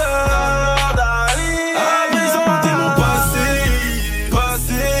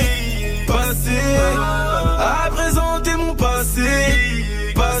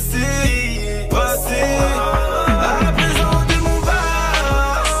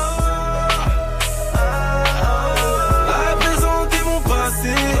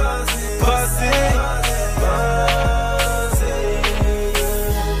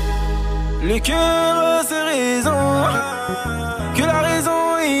 Le cœur a ses raisons que la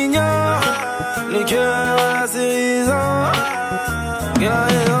raison ignore. Le cœur a ses raisons que la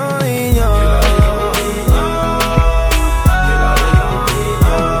raison ignore.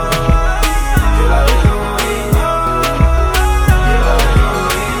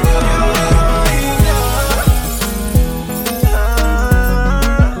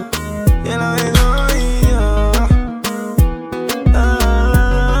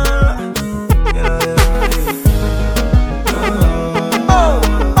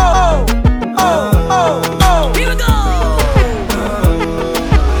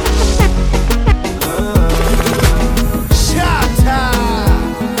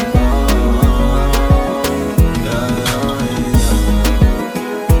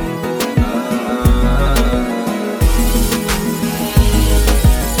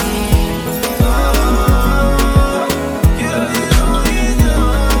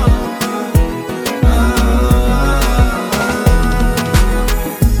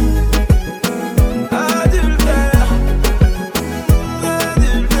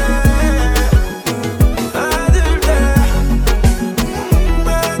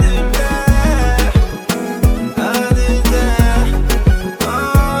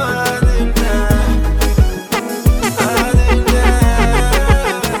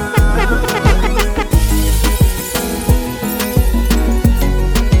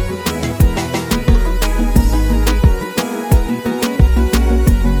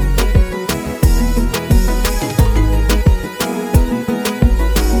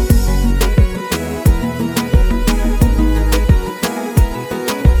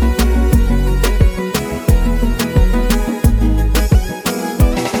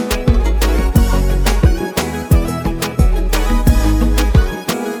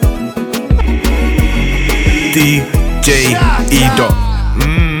 DJ Ido.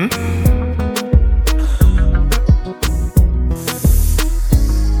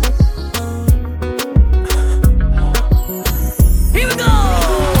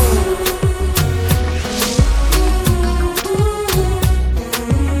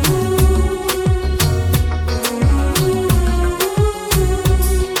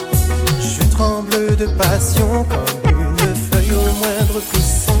 Je tremble de passion comme une feuille au moindre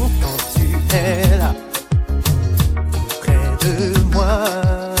frisson quand tu es là.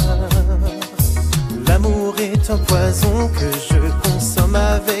 L'amour est un poison que je consomme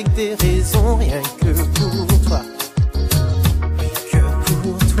avec des raisons, rien que pour toi, que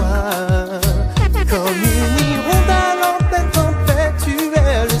pour toi. Comme une hirondelle en pleine tempête, tu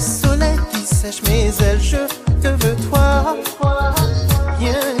es le soleil qui sèche mes ailes. Je te veux toi,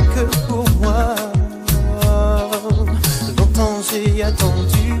 rien que pour moi. Longtemps j'ai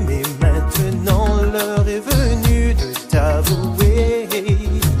attendu, mais maintenant l'heure est venue de t'avouer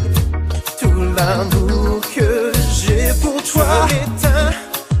tout l'amour que j'ai pour toi. M'éteins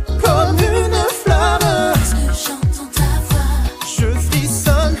comme une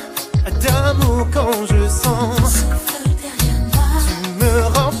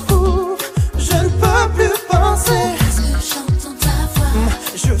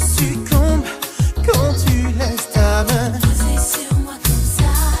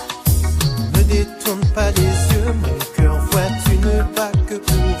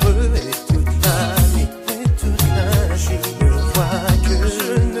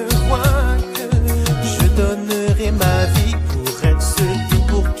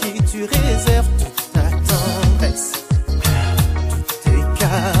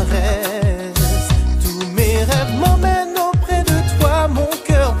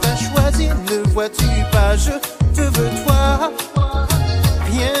vois-tu pas, je te veux toi,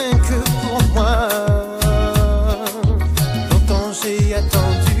 rien que pour moi. Longtemps j'ai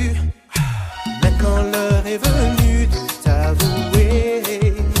attendu, maintenant l'heure est venue de t'avouer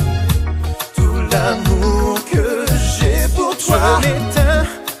tout l'amour que j'ai pour toi. Je m'éteins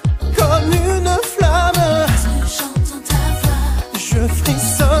comme une flamme, j'entends ta voix, je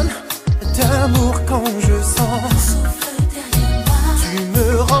frissonne d'amour quand je sens souffle derrière moi. Tu me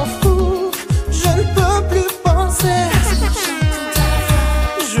rends fou, je ne peux plus penser. J'entends ta voix,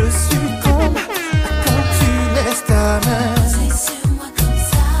 je succombe quand tu laisses ta main poser sur moi comme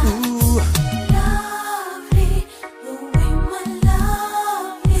ça. Ouh. Lovely, oh oui moi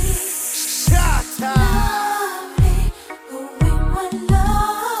lovely. Lovely, oh oui moi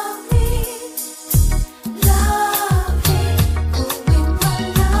lovely. Lovely, oh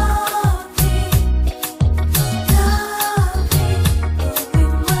oui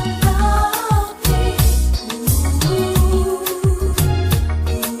moi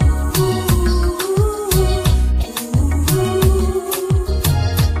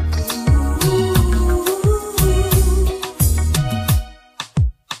lovely.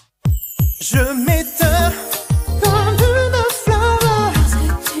 Je m'éteins comme une flamme parce que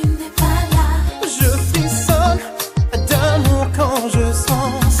tu n'es pas là. Je frissonne d'amour quand je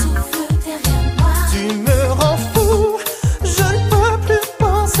sens souffle derrière moi. Tu me rends fou, je ne peux plus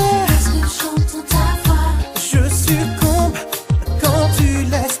penser parce que j'entends ta voix. Je succombe quand tu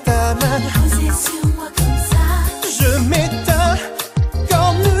laisses ta main poser sur moi comme ça. Je m'éteins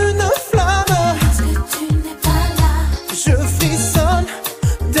comme une flamme parce que tu n'es pas là. Je frissonne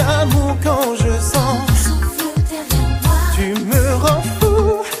d'amour quand je sens souffle derrière moi. Tu me rends fou,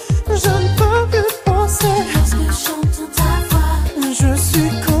 je ne peux plus penser parce que j'entends ta voix. Je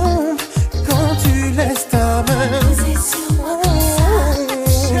succombe quand tu laisses ta main poser sur moi comme ça.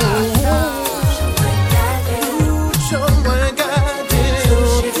 Touche-moi gardé,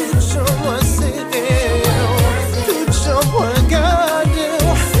 touche-moi serré, touche-moi gardé,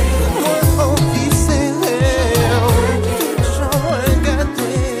 moi envie serré, touche-moi gardé,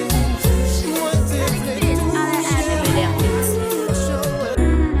 moi t'es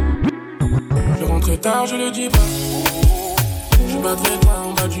Je rentre tard, je le dis pas. Je battrai pas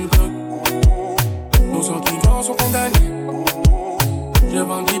en bas du bloc. Nos sentiments sont condamnés. Je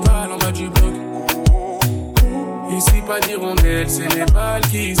vends 10 balles en bas du bloc. Ici pas d'hirondelle, c'est les balles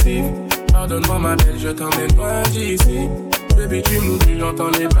qui sifflent. Pardonne-moi ma belle, je t'emmène loin d'ici. Baby tu m'oublies,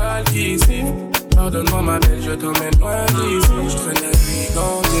 j'entends les balles qui sifflent. Pardonne-moi ma belle, je t'emmène loin d'ici. Je traîne la vie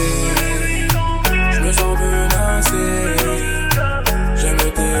gantée, je me sens menacé. J'aime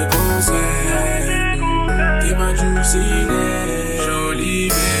tes conseils, t'es ma dulcinée. Jolie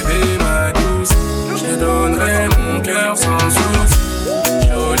bébé ma douce, je te donnerai mon cœur sans souci.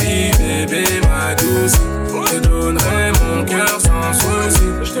 Jolie bébé ma douce, je te donnerai mon cœur sans souci.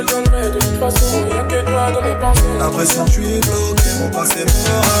 Je te le donnerai de toute façon, y'a que toi dans mes pensées. L'impression que je suis bloqué, mon passé me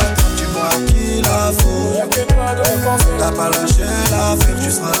rattrape. Dis-moi à qui la faute, y'a que toi dans mes pensées. T'as pas lâché l'affaire, tu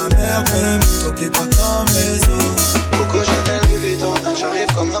seras la merde même. T'oublies pas comme les autres. Coco Chanel Louis Vuitton,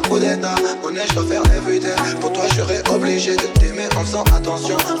 j'arrive comme un coup d'état. Monnaie, je dois faire everyday. Pour toi, je serai obligé de t'aimer en faisant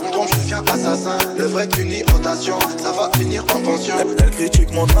attention. Mon trompe, je deviens assassin. Le vrai qu'une rotation, ça va finir en pension. Elle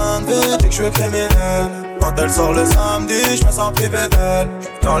critique mon train de vie, dit que je suis criminel. Quand elle sort le samedi, je me sens privé d'elle.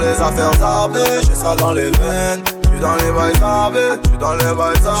 Dans les affaires armées, j'ai ça dans les veines. J'suis dans les bails armés, j'suis dans les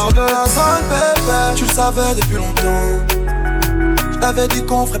bails armés. J'suis dans la zone bébé, tu le savais depuis longtemps. J't'avais dit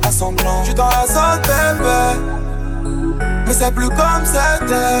qu'on ferait pas semblant. J'suis dans la zone bébé, mais c'est plus comme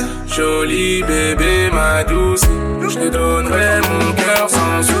c'était. Jolie bébé ma douce, je te donnerai mon cœur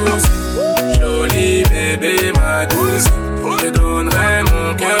sans souci. Jolie bébé ma douce, je te donnerai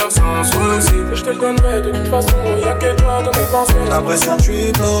mon cœur sans souci. Je te le donnerai de toute façon, y'a que toi dans mes pensées. L'impression que je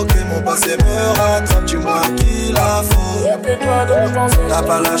suis bloqué, mon passé me rattrape. Dis-moi à qui la faute, y'a que toi dans mes pensées. T'as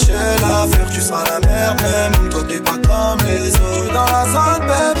pas lâché l'affaire, tu seras la merde même. Toi t'es pas comme les autres. J'suis dans la zone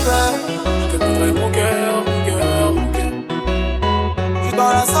bébé, je te donnerai mon cœur, mon cœur, mon cœur. J'suis dans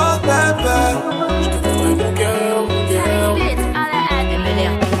la zone bébé, je te donnerai mon cœur, mon cœur.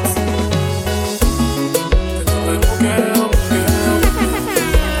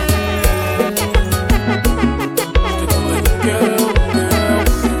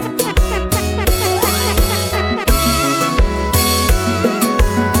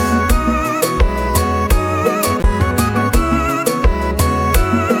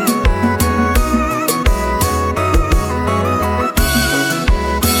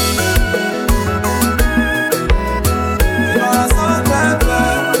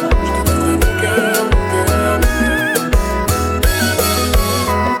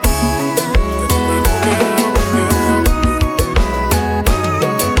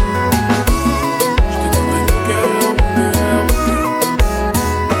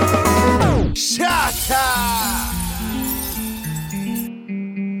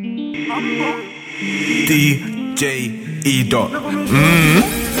 DJ Ido.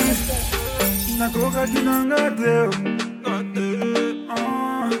 Nakoka kinanga teo.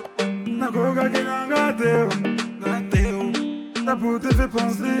 Nakoka kinanga teo. Ta beauté fait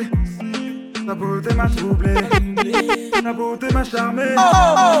penser. Ta beauté m'a troublé. Ta beauté m'a charmé.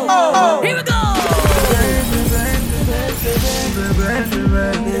 Here we go.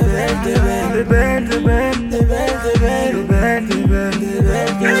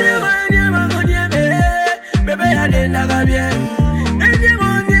 Bébé y'a des nagas bien.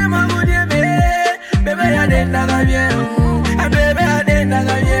 Bébé y'a des nagas bien. Bébé y'a des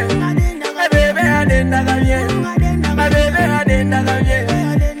nagas bien. Bébé y'a des nagas bien. Bébé y'a des nagas bien.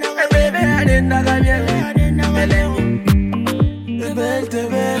 Bébé y'a des nagas bien. T'es belle, t'es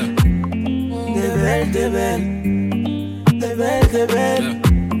belle. T'es belle, t'es belle. T'es belle, t'es belle.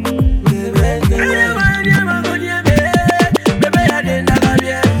 T'es belle, t'es belle. Bébé y'a des nagas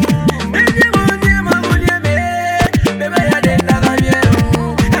bien.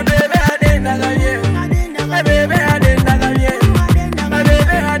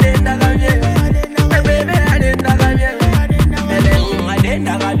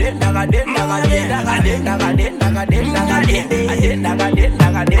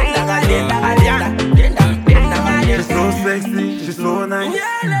 She's so sexy, she's so nice.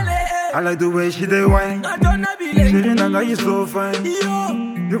 I like the way she dey whine. Chérie Nanga, you so fine.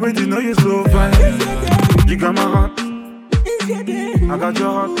 You already know you so fine. You got my heart, I got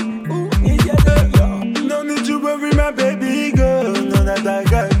your heart. No need to worry, my baby girl. No, that I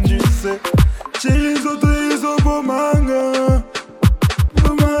got you, say. Chérie, so tu so beau manga.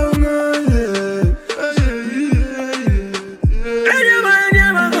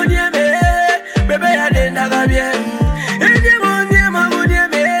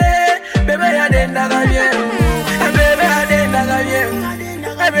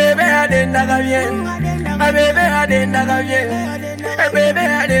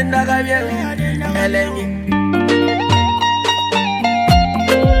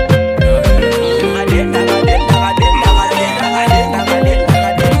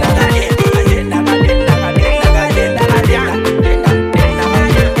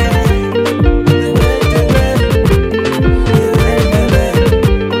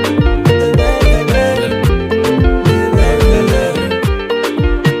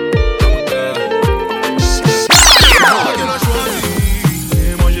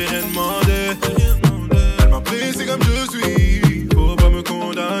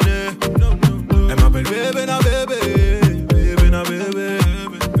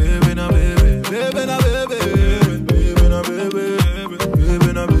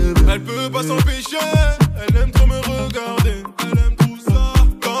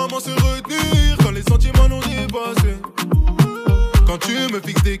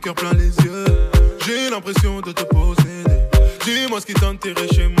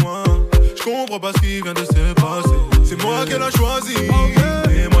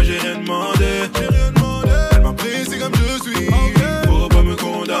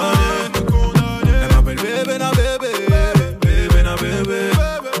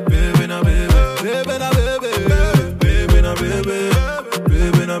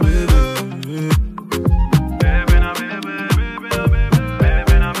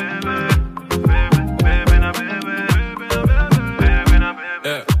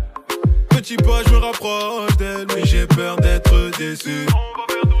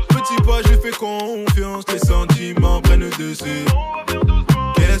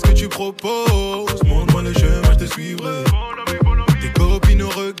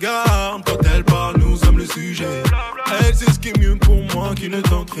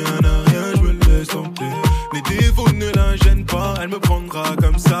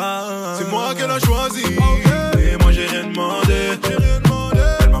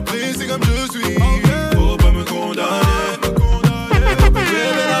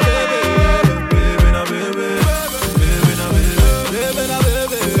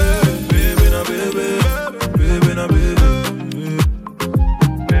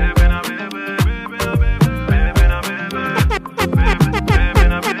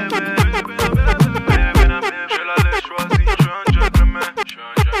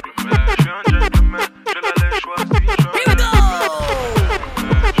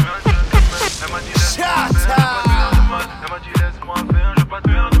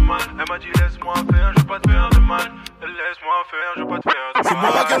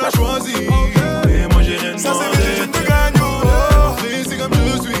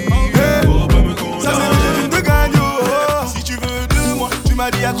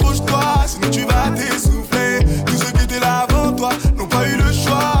 Accroche-toi, sinon tu vas t'essouffler. Tous ceux qui étaient là avant toi n'ont pas eu le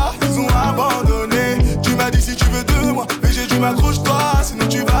choix. Ils ont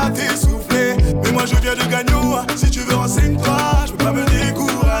gagnant. Si tu veux, renseigne-toi, je peux pas me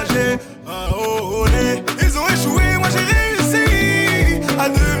décourager. Ah, oh, olé. Ils ont échoué, moi j'ai réussi à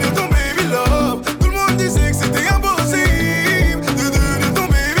devenir ton baby love. Tout le monde disait que c'était impossible de devenir ton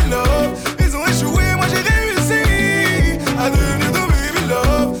baby love. Ils ont échoué, moi j'ai réussi à devenir ton baby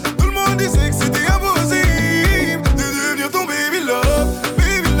love. Tout le monde disait que c'était impossible de devenir ton baby love.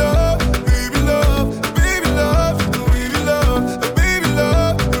 Baby love, baby love, baby love, ton baby love, baby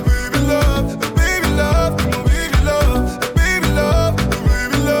love, baby love, baby love, mon baby love, baby love,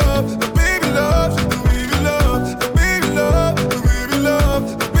 baby love, baby love, ton baby love, baby love, baby love,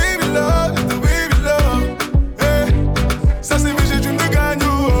 baby love, ton baby love. Hey, ça c'est VG, tu me gagnes,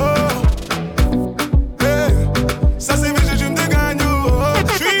 oh. Hey, ça c'est VG, tu me gagnes, oh.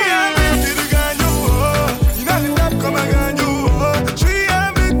 Je suis invité de gagner, oh. Inarrêtable comme un gagnant, oh. Je suis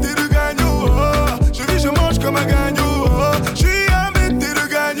invité de gagner, oh. Je vis, je mange comme un gagnant, oh. Je suis invité de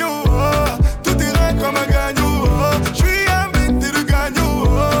gagner, oh. Tout est rien comme un gagnant, oh. Je suis invité de gagner, oh.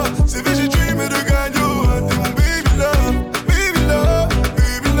 C'est VG, tu me de gagner, oh. T'es mon baby love, baby love,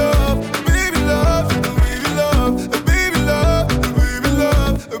 baby love, baby love, baby love, baby love, baby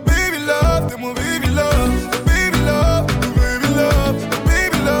love, baby love, t'es mon baby love, baby love, baby love,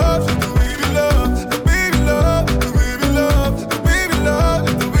 baby love, baby love, baby love, baby love, baby love,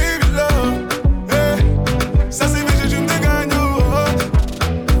 ton baby love. Hey, ça c'est VG, tu me gagnes, oh.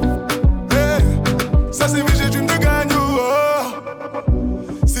 Hey, ça c'est VG, tu me gagnes, oh.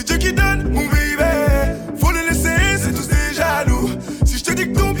 C'est Dieu qui donne, mon baby. Faut le laisser, c'est tous des jaloux. Si je te dis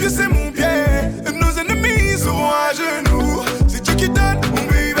que ton pied c'est mon pied, nos ennemis seront à genoux. C'est Dieu qui donne, mon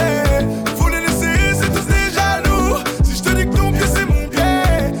baby. Faut le laisser, c'est tous des jaloux. Si je te dis que ton pied c'est mon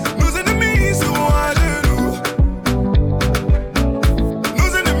pied, nos ennemis seront à genoux.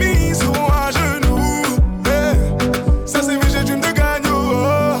 Nos ennemis seront à genoux. Hey, ça c'est VG, tu me gagnes,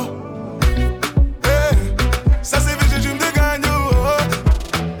 oh. Hey, ça c'est VG, tu me gagnes, oh.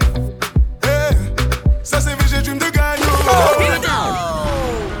 Hey, ça c'est VG, tu me gagnes, oh.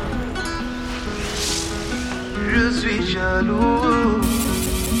 Je suis jaloux,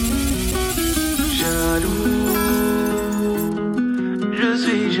 jaloux, je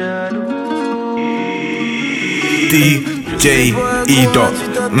suis jaloux. DJ E-Dot.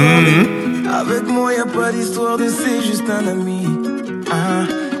 Avec moi y'a pas d'histoire de c'est juste un ami. Ah,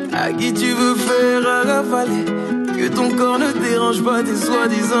 à qui tu veux faire ravaler. Que ton corps ne dérange pas tes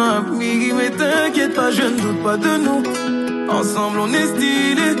soi-disant amis. Mais t'inquiète pas, je ne doute pas de nous. Ensemble on est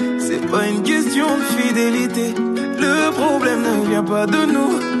stylé, c'est pas une question de fidélité. Le problème ne vient pas de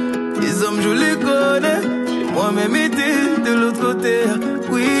nous. Les hommes je les connais, j'ai moi-même été de l'autre côté.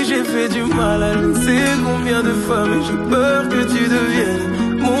 Oui j'ai fait du mal à je ne sais combien de femmes. Et j'ai peur que tu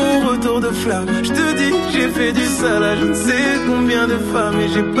deviennes mon retour de flamme. Je te dis j'ai fait du sale à je ne sais combien de femmes. Et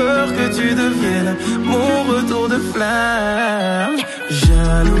j'ai peur que tu deviennes mon retour de flamme.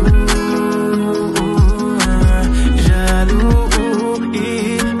 Jaloux, jaloux,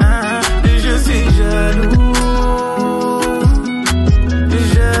 je suis jaloux,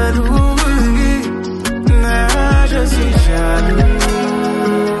 jaloux, je suis jaloux,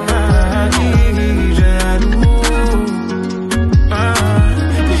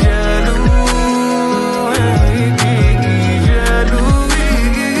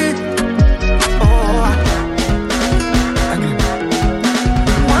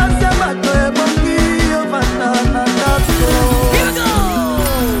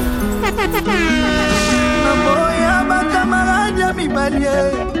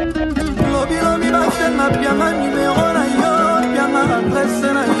 lobi lobi basenga pianga numero na yo, pianga adresse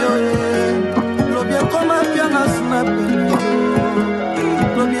na yo, lobi ekoma pianga snap na yo,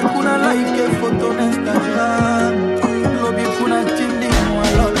 lobi kuna like photo na Instagram, lobi kuna tindi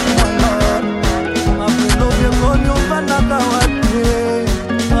mwalol mwalol, mape lobi ekomi ofandaka wapi,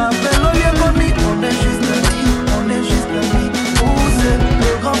 mape lobi ekomi on est juste amis, vous êtes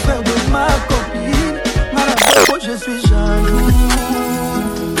le grand frère de ma copine, malabo je suis jaloux.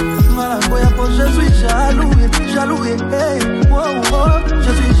 Je suis jaloux, jaloux, hey, oh, oh,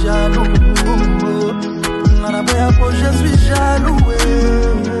 je suis jaloux. Je suis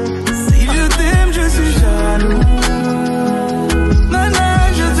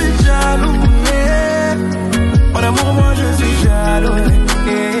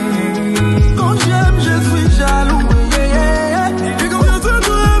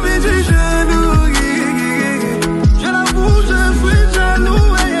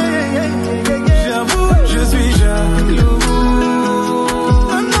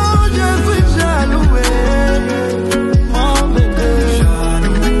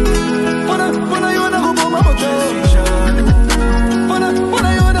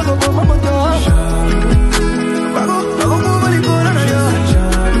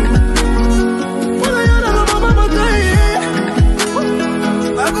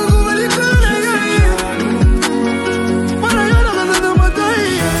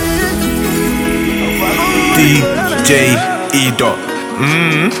DJ Ido.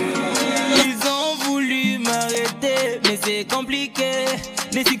 Ils ont voulu m'arrêter, mais c'est compliqué.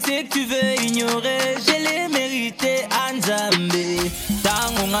 Les succès que tu veux ignorer, je les mérité. Anzambe,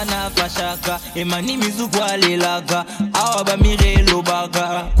 tango ngana fashaka, emani mizukwa lelaka, awaba mirelo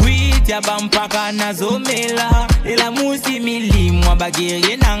baka. Kwiti abampaka nazomela, ela musi milimwa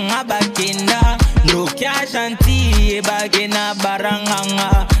bagere na ngabakenda. Ndokia chanti e bagena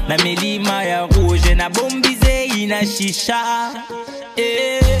baranganga, na melima ya rouge na bombize ina shisha.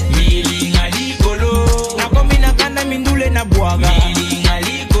 Milinga likolo, na kombina kanda mindule na bwaga. Milinga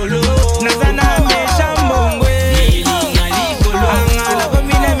likolo, na sana mesha mbongwe. Milinga likolo, na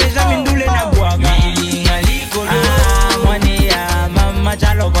kombina mesha mindule na bwaga. Milinga likolo, mwane ya mama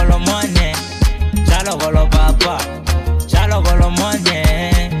chalo golo mwane, chalo golo papa, chalo golo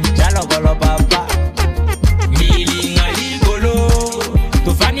mwane, chalo golo papa. Milinga likolo,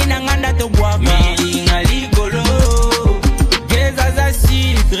 tufani na nganda to bwaga. Milinga likolo, geza za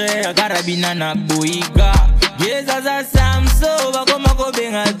sikre, karabina na boiga. Geza za samso, bakoma ko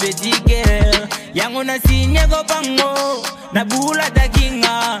benga petit girl. Yango na sinye ko pango, na bula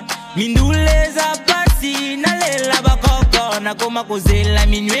takinga. Mindule za pasi, na lela bakoko. Na koma ko zela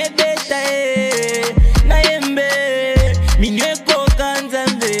minwe beta na yembe, minwe ko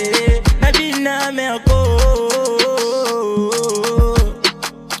kanzambe, na bina merko.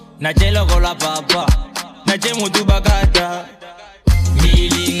 Na chelo ko la papa, na chemo tu bakata.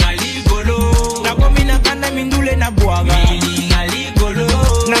 Milinga ligolo, na komina kanda mindule na bwaga. Milinga ligolo,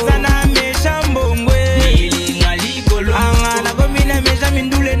 na sana mesha mbongwe. Milinga ligolo, na komina mesha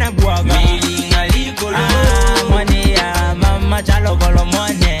mindule na bwaga. Milinga ligolo, mwane ya mama chalo golo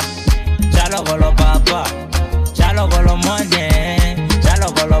mwane, chalo golo papa, chalo golo mwane,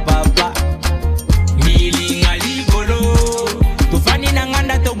 chalo golo papa. Milinga ligolo, tufani na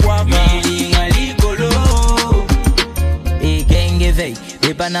nganda to bwaga. Milinga ligolo, kenge vey,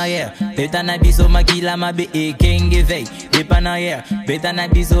 epanayer, petana biso makila mabe kenge vey, epanayer, petana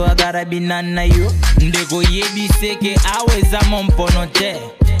biso agarabina na yo. Ndeko yebiseke aweza momponote,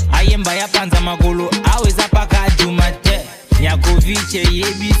 ayemba ya panza makolo aweza paka jumate. Nyakoviche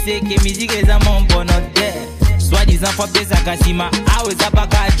yebiseke mizike za momponote, soi-disant fois pesa kasima aweza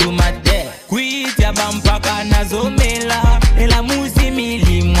paka jumate. Kwiti abampaka nazomela, ela musi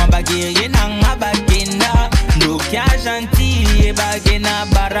milimwa bagere na ngabakenda. Ndokia chanti e bagena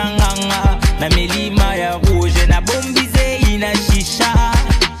baranganga, na melima ya rouge na bombize ina shisha.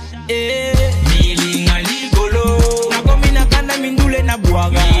 Milinga ligolo, na komina kanda mindule na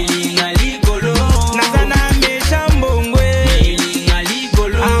bwaga. Milinga ligolo, na sana mesha mbongwe. Milinga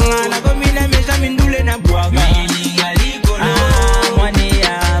ligolo, na komina mesha mindule na bwaga. Milinga ligolo, mwane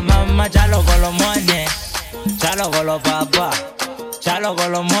ya mama chalo golo mwane, chalo golo papa, chalo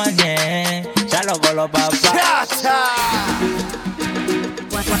golo mwane, chalo golo papa.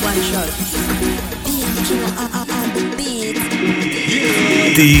 One shot.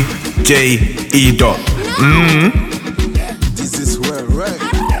 DJ Ido. This is where right.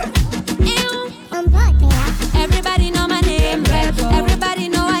 Everybody know my name, everybody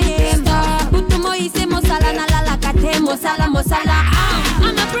know I am. Putu moise mosala na la kate mosala mosala.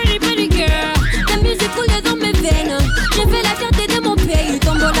 I'm a pretty girl. La musique coule dans mes veines. Je fais la fierté de mon pays.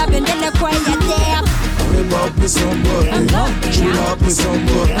 Tombe la bende le coin ya terre. Everybody somebody, everybody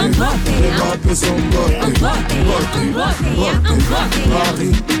somebody, everybody somebody,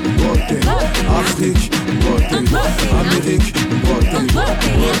 Paris, Afrique, Amérique,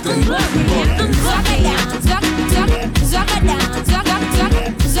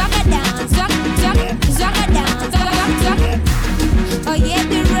 oh yeah,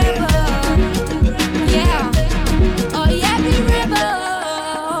 be rebel, yeah. Oh yeah, be rebel,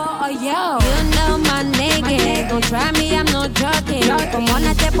 oh yeah. You know my nigga, don't try me, I'm not joking. Como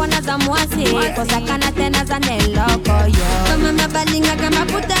na te pones a muasi, cosa kana tena za neloko, yo. Kama mabalinga kama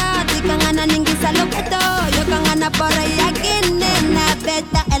puta, tikangana ningi sa loketo. Yo kangana pora yakine na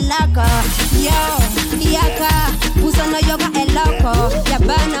beta eloko, yo. Yaka, uso no yoga eloko.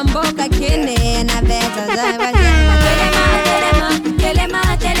 Yabana mboka kine na beta za wajema.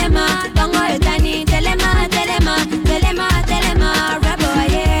 Telema, tongo etani. Telema, rebel,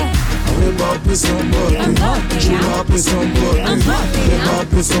 yeah. Everybody somebody, everybody somebody,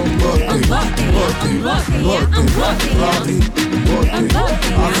 everybody somebody, Paris,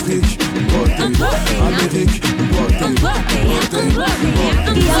 Afrique, Amérique,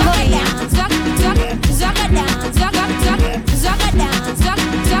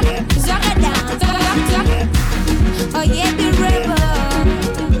 oh yeah, be rebel.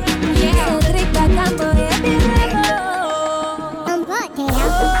 Yeah, Rica Campo, yeah, be rebel.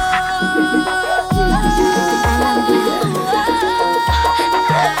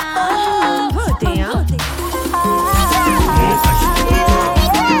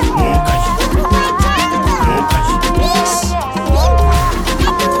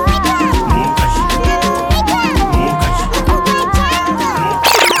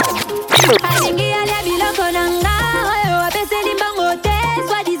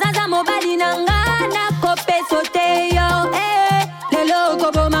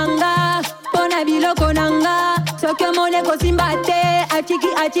 Kone kosimbate,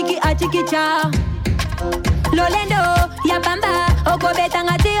 achiki cha. Lolendo, ya bamba, oko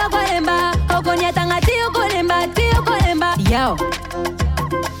betanga tiyo kolemba, oko nyatanga tiyo kolemba. Yo,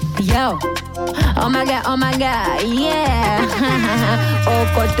 oh my god, yeah.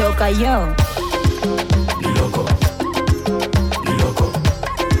 Oko toka yo.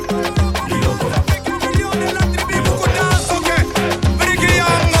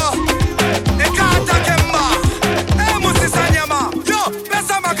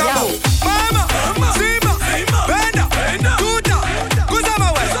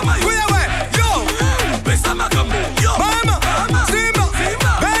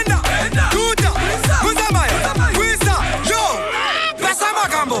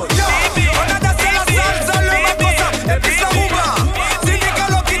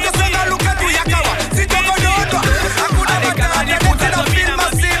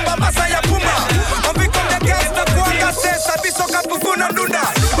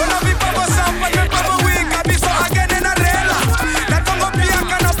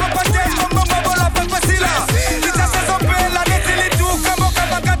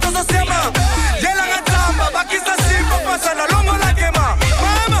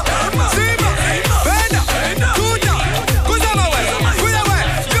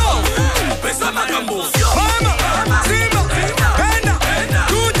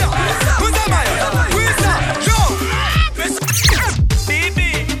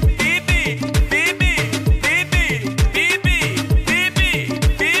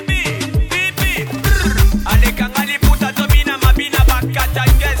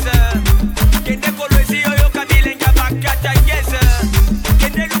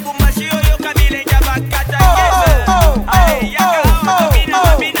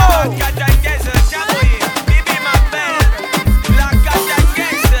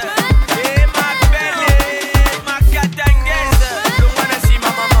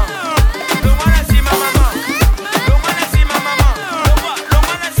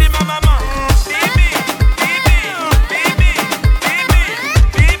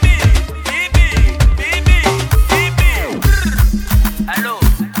 Allô,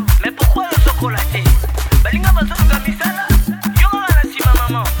 mais pourquoi le chocolaté? Balinga bazo kamisa